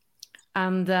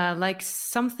 And like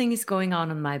something is going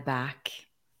on my back.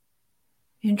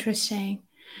 Interesting.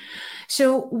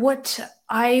 So what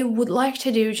I would like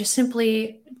to do, just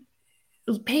simply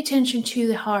pay attention to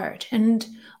the heart, and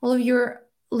all of your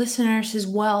listeners as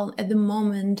well at the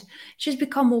moment, just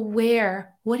become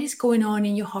aware what is going on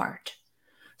in your heart.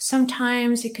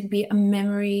 Sometimes it could be a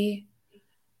memory,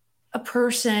 a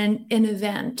person, an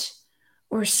event,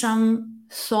 or some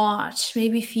thought,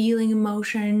 maybe feeling,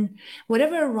 emotion,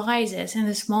 whatever arises in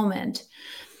this moment.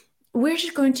 We're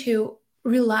just going to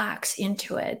relax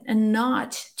into it and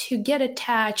not to get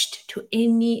attached to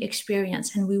any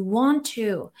experience. And we want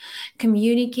to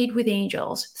communicate with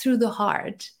angels through the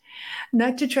heart,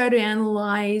 not to try to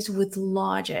analyze with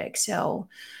logic. So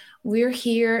we're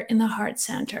here in the heart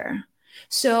center.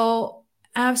 So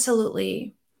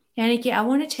absolutely, Yannicki, I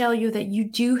want to tell you that you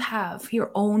do have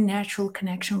your own natural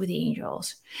connection with the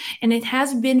angels. And it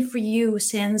has been for you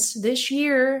since this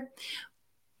year,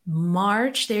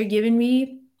 March. They're giving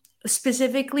me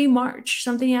specifically March.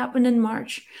 Something happened in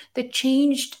March that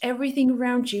changed everything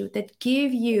around you, that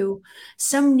gave you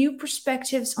some new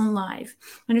perspectives on life,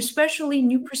 and especially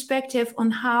new perspective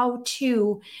on how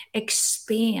to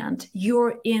expand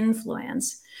your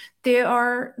influence.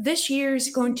 This year is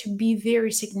going to be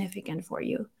very significant for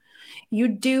you. You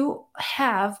do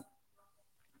have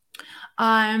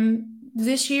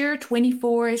this year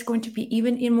 24 is going to be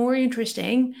even more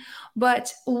interesting,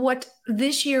 but what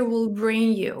this year will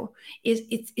bring you is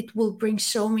it will bring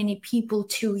so many people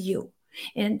to you.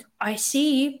 And I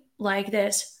see like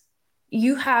this,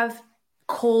 you have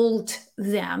called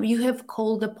them, you have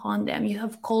called upon them, you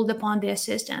have called upon the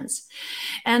assistance.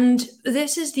 And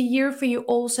this is the year for you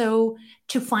also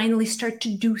to finally start to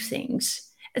do things.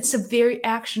 It's a very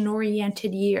action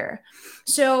oriented year.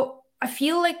 So I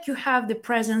feel like you have the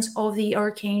presence of the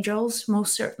archangels,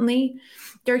 most certainly.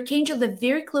 The archangel that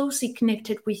very closely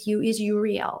connected with you is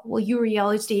Uriel. Well,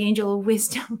 Uriel is the angel of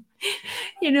wisdom.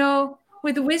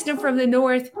 With the wisdom from the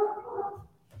north,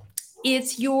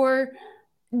 it's your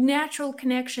natural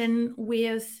connection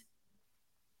with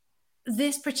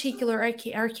this particular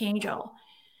archangel.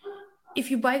 If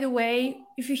you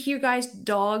hear guys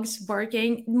dogs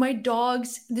barking,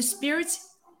 the spirits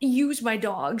use my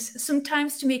dogs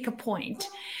sometimes to make a point.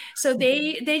 So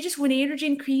they just, when energy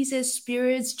increases,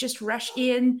 spirits just rush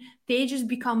in. They just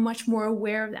become much more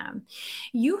aware of them.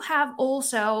 You have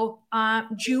also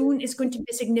June is going to be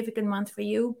a significant month for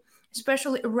you,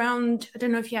 especially around, I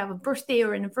don't know if you have a birthday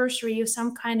or anniversary or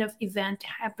some kind of event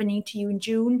happening to you in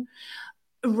June.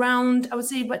 Around, I would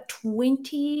say about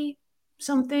 20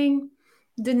 something,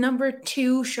 the number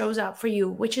 2 shows up for you,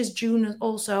 which is June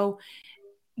also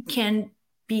can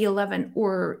be 11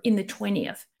 or in the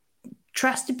 20th.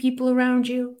 Trust the people around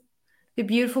you, the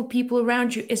beautiful people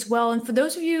around you as well. And for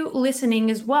those of you listening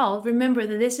as well, remember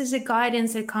that this is a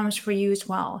guidance that comes for you as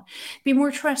well. Be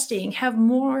more trusting, have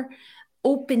more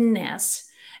openness.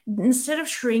 Instead of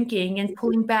shrinking and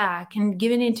pulling back and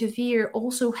giving into fear,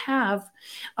 also have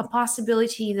a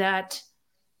possibility that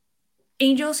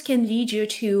angels can lead you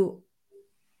to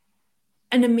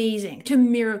to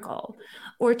miracle,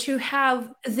 or to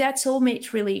have that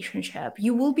soulmate relationship.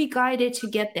 You will be guided to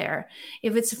get there.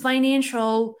 If it's a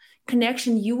financial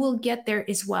connection, you will get there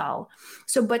as well.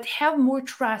 So, but have more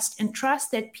trust, and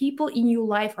trust that people in your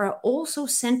life are also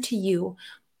sent to you,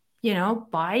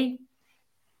 by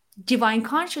divine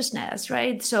consciousness,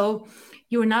 right? So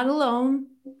you're not alone.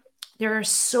 There are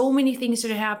so many things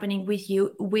that are happening with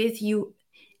you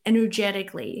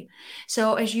energetically.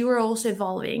 So as you are also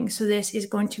evolving, so this is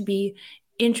going to be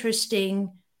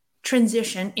interesting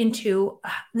transition into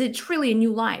it's really a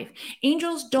new life.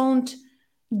 Angels don't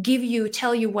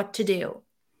tell you what to do.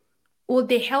 What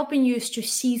they helping you is to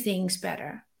see things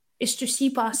better, is to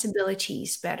see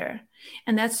possibilities better.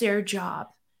 And that's their job.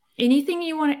 Anything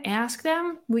you want to ask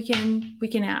them, we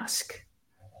can ask.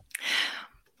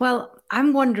 Well,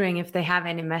 I'm wondering if they have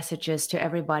any messages to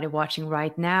everybody watching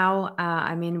right now.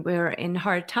 We're in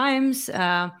hard times.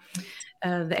 The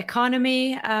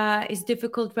economy is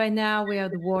difficult right now. We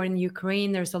have the war in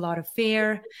Ukraine. There's a lot of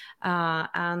fear,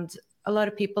 and a lot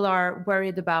of people are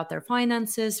worried about their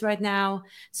finances right now.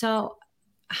 So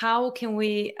how can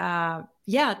we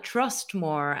trust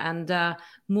more and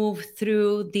move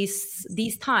through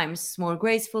these times more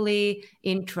gracefully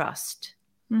in trust?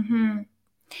 Mm-hmm.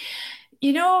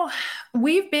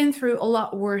 We've been through a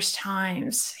lot worse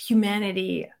times,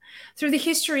 humanity. Through the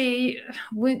history,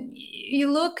 when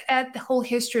you look at the whole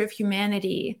history of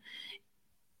humanity,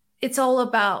 it's all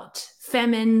about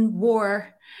famine,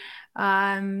 war,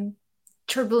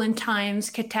 turbulent times,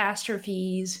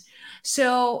 catastrophes.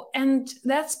 So, and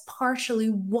that's partially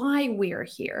why we're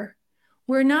here.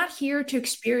 We're not here to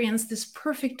experience this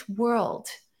perfect world.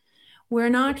 We're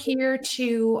not here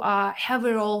to have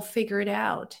it all figured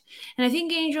out. And I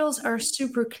think angels are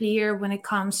super clear when it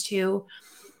comes to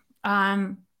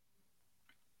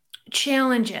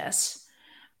challenges.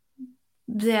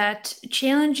 That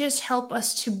challenges help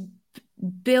us to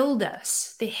build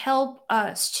us. They help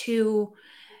us to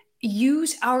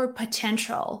use our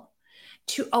potential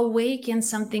to awaken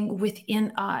something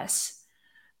within us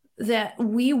that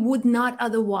we would not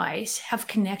otherwise have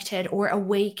connected or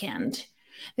awakened.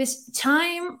 This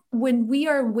time when we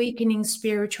are awakening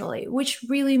spiritually, which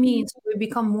really means we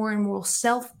become more and more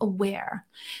self-aware.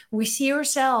 We see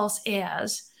ourselves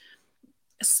as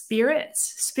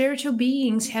spirits, spiritual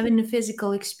beings having a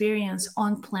physical experience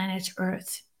on planet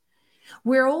Earth.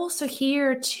 We're also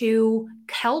here to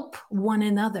help one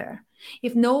another.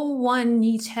 If no one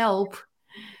needs help,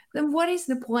 then what is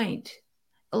the point?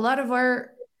 A lot of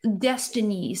our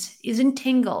destinies is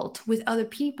entangled with other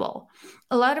people.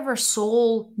 A lot of our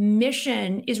soul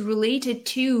mission is related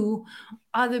to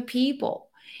other people.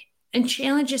 And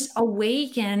challenges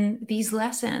awaken these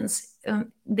lessons.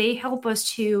 They help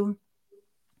us to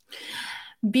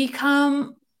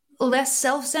become less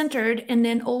self-centered, and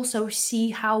then also see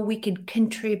how we can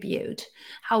contribute,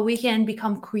 how we can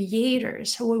become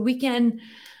creators, how we can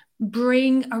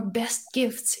bring our best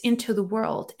gifts into the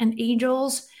world. And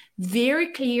angels, very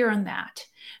clear on that.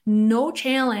 No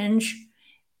challenge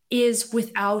is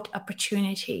without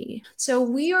opportunity. So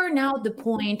we are now at the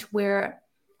point where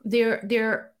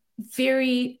they're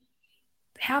very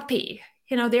happy.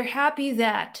 They're happy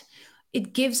that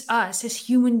it gives us as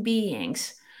human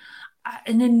beings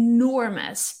an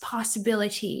enormous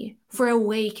possibility for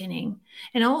awakening,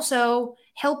 and also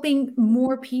helping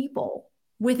more people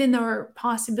within our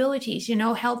possibilities,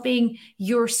 helping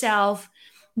yourself.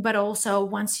 But also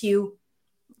once you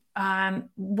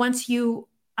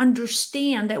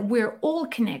understand that we're all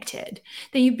connected,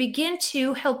 then you begin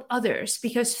to help others,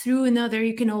 because through another,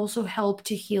 you can also help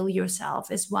to heal yourself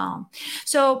as well.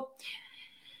 So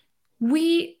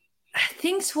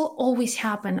things will always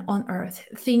happen on Earth.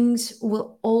 Things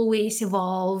will always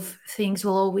evolve. Things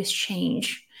will always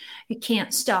change. You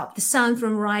can't stop the sun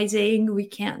from rising. We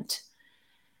can't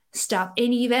stop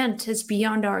any event that's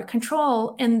beyond our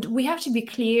control. And we have to be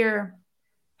clear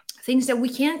things that we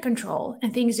can control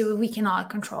and things that we cannot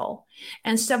control,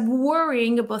 and stop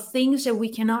worrying about things that we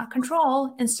cannot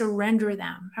control and surrender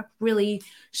them. Really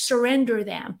surrender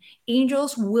them.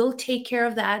 Angels will take care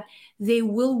of that. They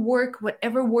will work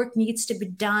whatever work needs to be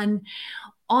done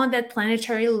on that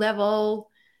planetary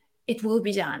level. It will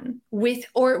be done with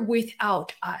or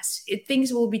without us.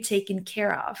 Things will be taken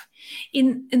care of.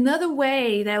 In another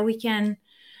way that we can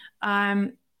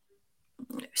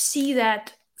see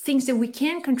that things that we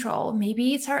can control,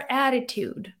 maybe it's our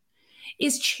attitude,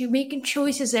 is making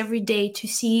choices every day to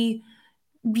see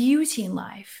beauty in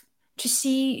life, to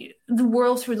see the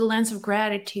world through the lens of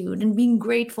gratitude, and being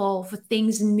grateful for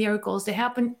things and miracles that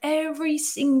happen every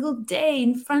single day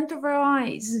in front of our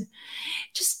eyes.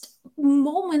 Just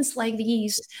moments like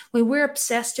these when we're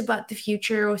obsessed about the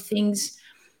future or things,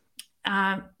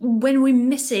 when we're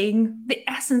missing the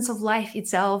essence of life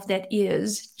itself that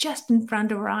is just in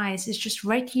front of our eyes, is just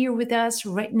right here with us,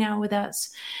 right now with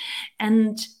us.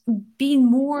 And being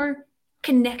more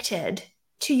connected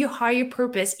to your higher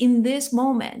purpose in this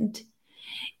moment,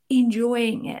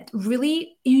 enjoying it.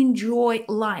 Really enjoy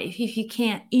life. If you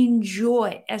can,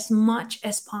 enjoy as much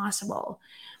as possible.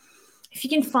 If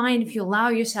you allow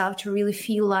yourself to really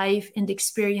feel life and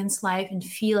experience life and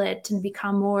feel it and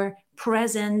become more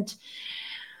present,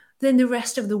 then the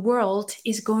rest of the world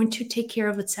is going to take care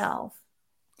of itself.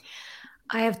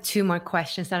 I have two more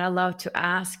questions that I'd love to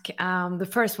ask. The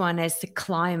first one is the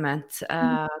climate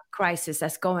crisis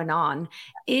that's going on.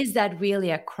 Is that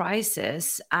really a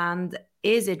crisis? And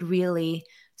is it really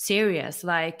serious?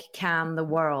 Like, can the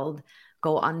world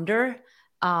go under?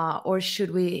 Or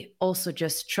should we also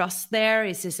just trust there?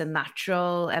 Is this a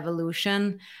natural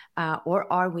evolution?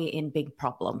 Or are we in big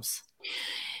problems?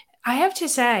 I have to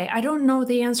say, I don't know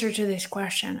the answer to this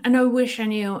question. And I wish I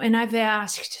knew. And I've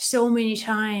asked so many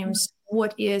times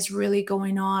what is really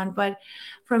going on. But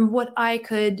from what I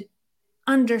could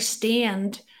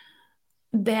understand,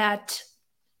 that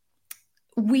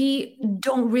we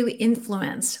don't really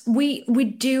influence. We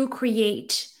do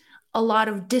create a lot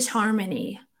of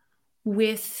disharmony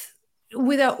with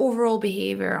our overall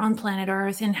behavior on planet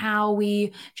Earth, and how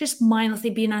we just mindlessly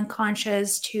being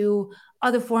unconscious to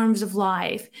other forms of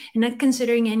life and not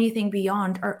considering anything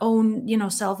beyond our own,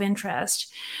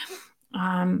 self-interest.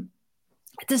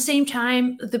 At the same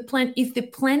time, if the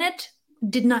planet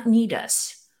did not need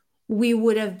us, we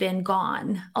would have been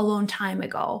gone a long time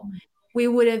ago. We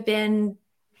would have been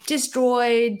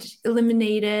destroyed,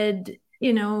 eliminated,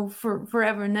 for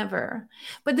forever and ever.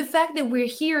 But the fact that we're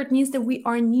here, it means that we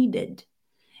are needed.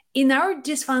 In our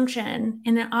dysfunction,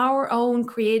 in our own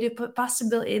creative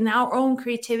possibility, in our own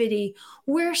creativity,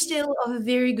 we're still of a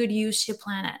very good use to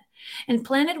planet. And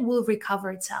planet will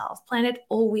recover itself. Planet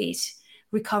always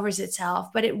recovers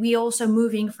itself. But we also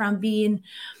moving from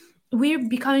we're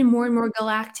becoming more and more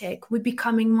galactic. We're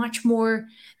becoming much more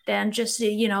than just,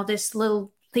 this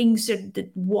little things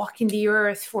that walk in the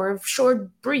earth for a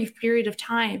short, brief period of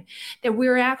time, that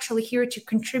we're actually here to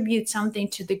contribute something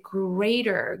to the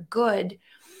greater good.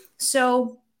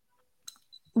 So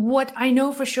what I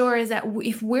know for sure is that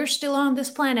if we're still on this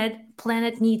planet,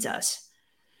 planet needs us.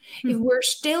 If we're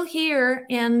still here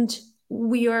and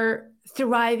we are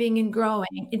thriving and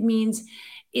growing, it means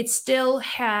it still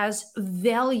has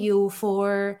value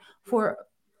for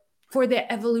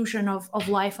the evolution of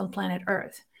life on planet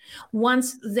Earth.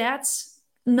 Once that's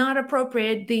not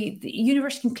appropriate, the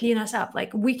universe can clean us up.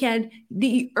 Like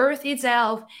the Earth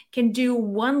itself can do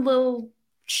one little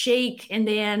shake and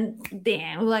then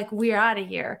damn, like we're out of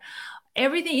here.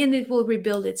 Everything in it will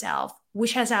rebuild itself,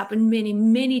 which has happened many,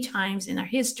 many times in our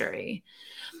history.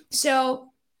 So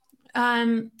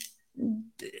we're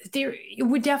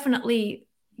definitely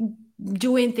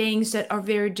doing things that are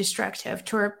very destructive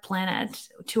to our planet,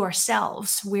 to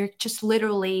ourselves. We're just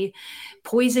literally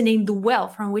poisoning the well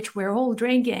from which we're all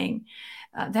drinking.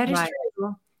 That is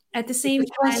true. At the same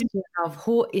time,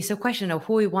 it's a question of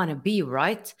who we want to be,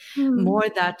 right? More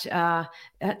that,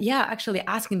 actually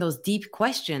asking those deep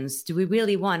questions. Do we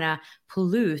really want to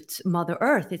pollute Mother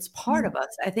Earth? It's part of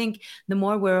us. I think the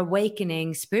more we're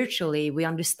awakening spiritually, we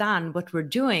understand what we're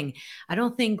doing. I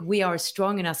don't think we are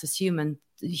strong enough as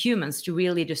humans to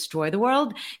really destroy the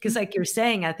world, because like you're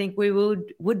saying, I think we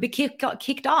would be kicked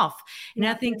off, and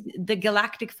I think the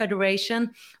Galactic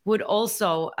Federation would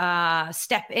also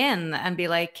step in and be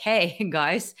like, hey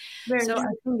guys. So I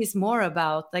think it's more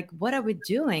about like, what are we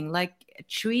doing? Like,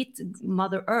 treat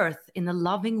Mother Earth in a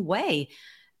loving way,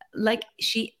 like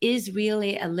she is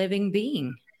really a living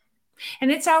being.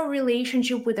 And it's our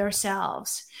relationship with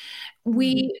ourselves.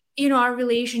 Our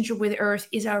relationship with Earth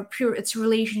is it's a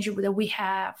relationship that we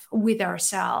have with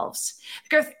ourselves.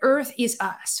 Because Earth is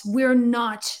us. We're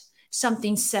not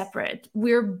something separate.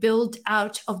 We're built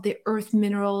out of the Earth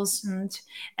minerals, and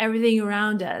everything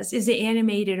around us is the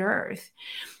animated Earth.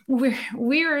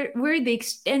 We're the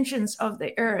extensions of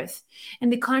the Earth,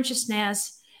 and the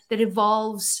consciousness that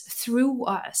evolves through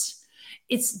us.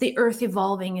 It's the Earth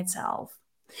evolving itself.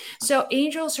 So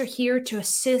angels are here to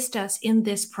assist us in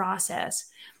this process.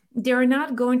 They're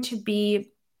not going to be,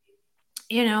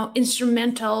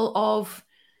 instrumental of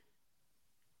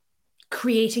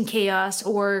creating chaos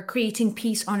or creating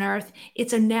peace on Earth.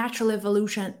 It's a natural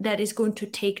evolution that is going to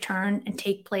take turn and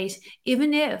take place.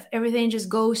 Even if everything just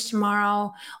goes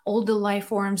tomorrow, all the life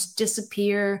forms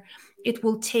disappear, it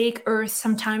will take Earth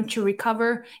some time to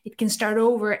recover. It can start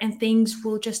over and things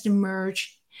will just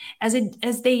emerge as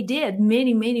they did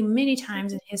many, many, many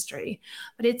times in history.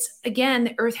 But it's, again,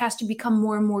 the Earth has to become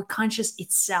more and more conscious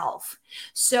itself.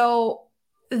 So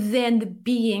then the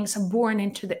beings are born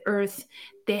into the Earth.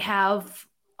 They have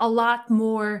a lot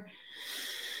more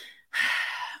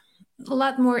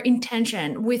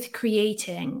intention with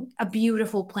creating a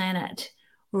beautiful planet,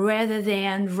 rather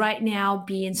than right now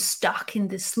being stuck in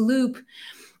this loop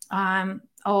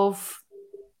of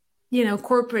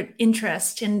corporate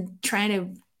interest and trying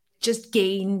to just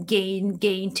gain, take.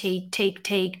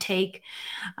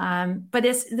 But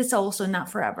it's also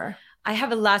not forever. I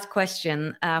have a last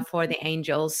question for the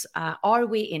angels. Are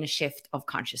we in a shift of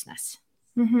consciousness?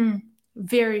 Mm-hmm.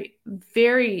 Very,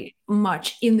 very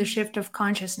much in the shift of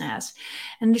consciousness.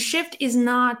 And the shift is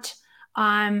not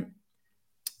the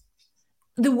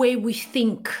way we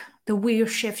think that we are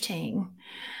shifting.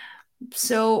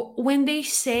 So when they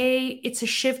say it's a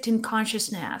shift in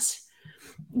consciousness,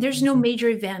 there's no major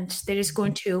event that is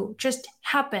going to just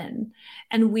happen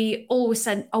and we all of a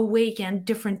sudden awaken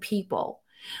different people.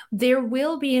 There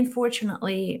will be,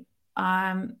 unfortunately,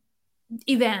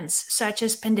 events such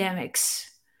as pandemics,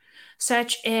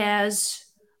 such as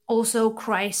also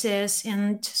crisis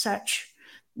and such,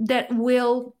 that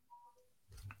will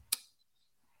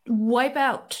wipe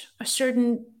out a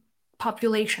certain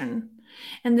population.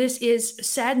 And this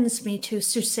saddens me to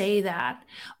say that,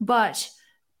 but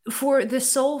for the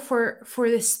soul, for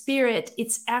the spirit,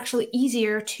 it's actually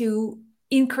easier to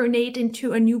incarnate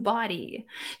into a new body,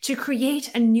 to create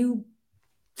a new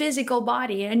physical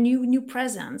body, a new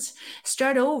presence,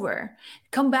 start over,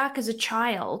 come back as a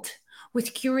child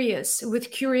with curious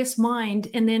mind,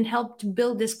 and then help to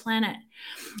build this planet.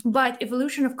 But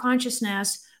evolution of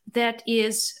consciousness,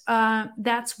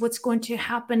 that's what's going to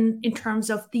happen in terms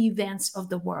of the events of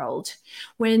the world.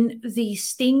 When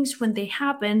these things, when they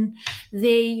happen,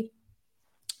 they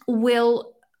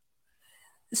will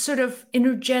sort of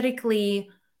energetically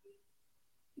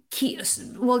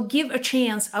give a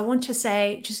chance. I want to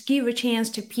say, just give a chance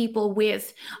to people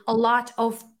with a lot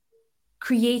of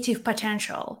creative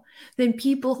potential than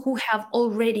people who have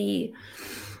already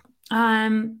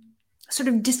sort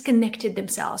of disconnected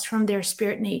themselves from their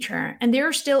spirit nature, and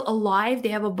they're still alive. They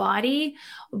have a body,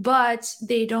 but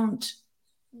they're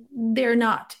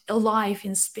not alive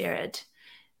in spirit.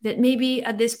 That maybe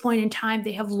at this point in time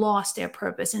they have lost their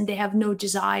purpose and they have no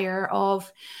desire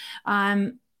of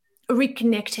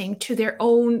reconnecting to their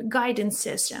own guidance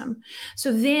system.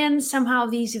 So then somehow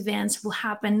these events will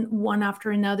happen one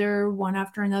after another,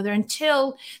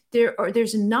 until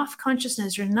there's enough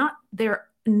consciousness, there are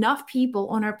enough people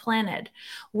on our planet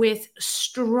with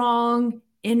strong,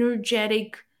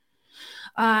 energetic,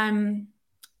 I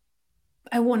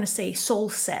want to say soul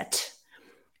set.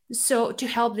 So to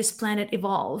help this planet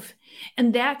evolve.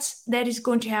 And that is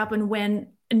going to happen when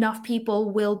enough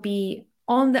people will be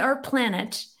on our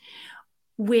planet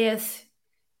with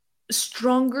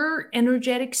stronger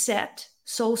energetic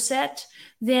soul set,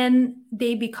 then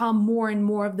they become more and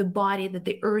more of the body that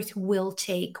the earth will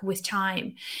take with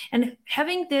time. And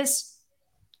having this,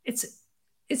 it's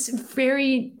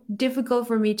very difficult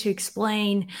for me to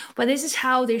explain, but this is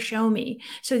how they show me.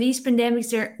 So these pandemics,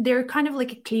 they're kind of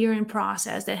like a clearing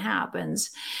process that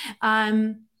happens.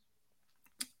 And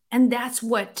that's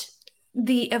what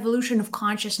the evolution of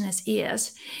consciousness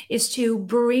is to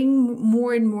bring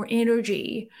more and more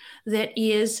energy that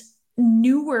is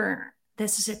newer.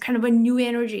 This is a kind of a new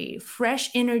energy, fresh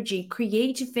energy,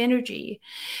 creative energy,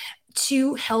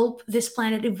 to help this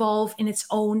planet evolve in its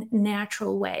own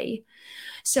natural way.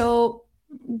 So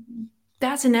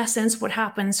that's in essence what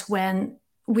happens when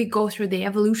we go through the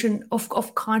evolution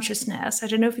of consciousness. I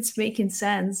don't know if it's making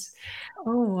sense.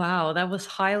 Oh, wow. That was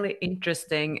highly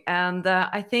interesting. And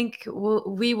I think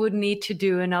we would need to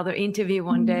do another interview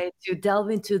one day to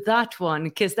delve into that one,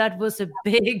 because that was a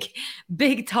big,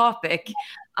 big topic,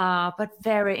 but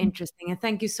very interesting. And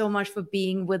thank you so much for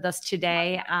being with us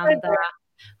today and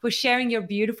for sharing your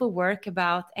beautiful work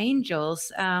about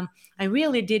angels. I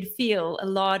really did feel a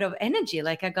lot of energy,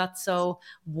 like I got so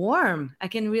warm. I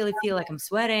can really feel like I'm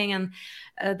sweating, and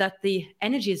that the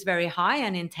energy is very high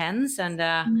and intense. And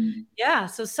yeah,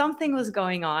 so something was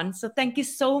going on. So thank you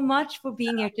so much for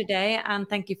being here today, and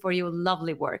thank you for your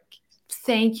lovely work.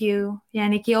 Thank you,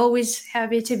 Jannike. Always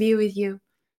happy to be with you.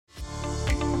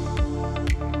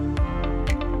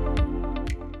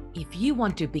 If you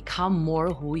want to become more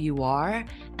who you are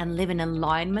and live in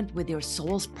alignment with your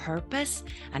soul's purpose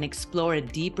and explore a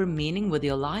deeper meaning with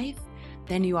your life,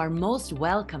 then you are most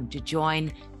welcome to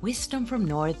join Wisdom from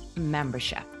North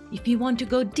membership. If you want to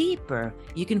go deeper,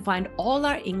 you can find all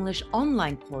our English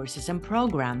online courses and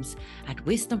programs at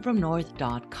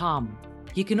wisdomfromnorth.com.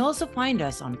 You can also find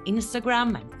us on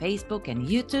Instagram and Facebook and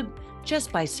YouTube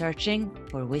just by searching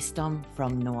for Wisdom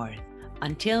from North.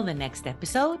 Until the next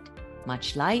episode,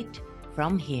 much light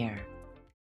from here.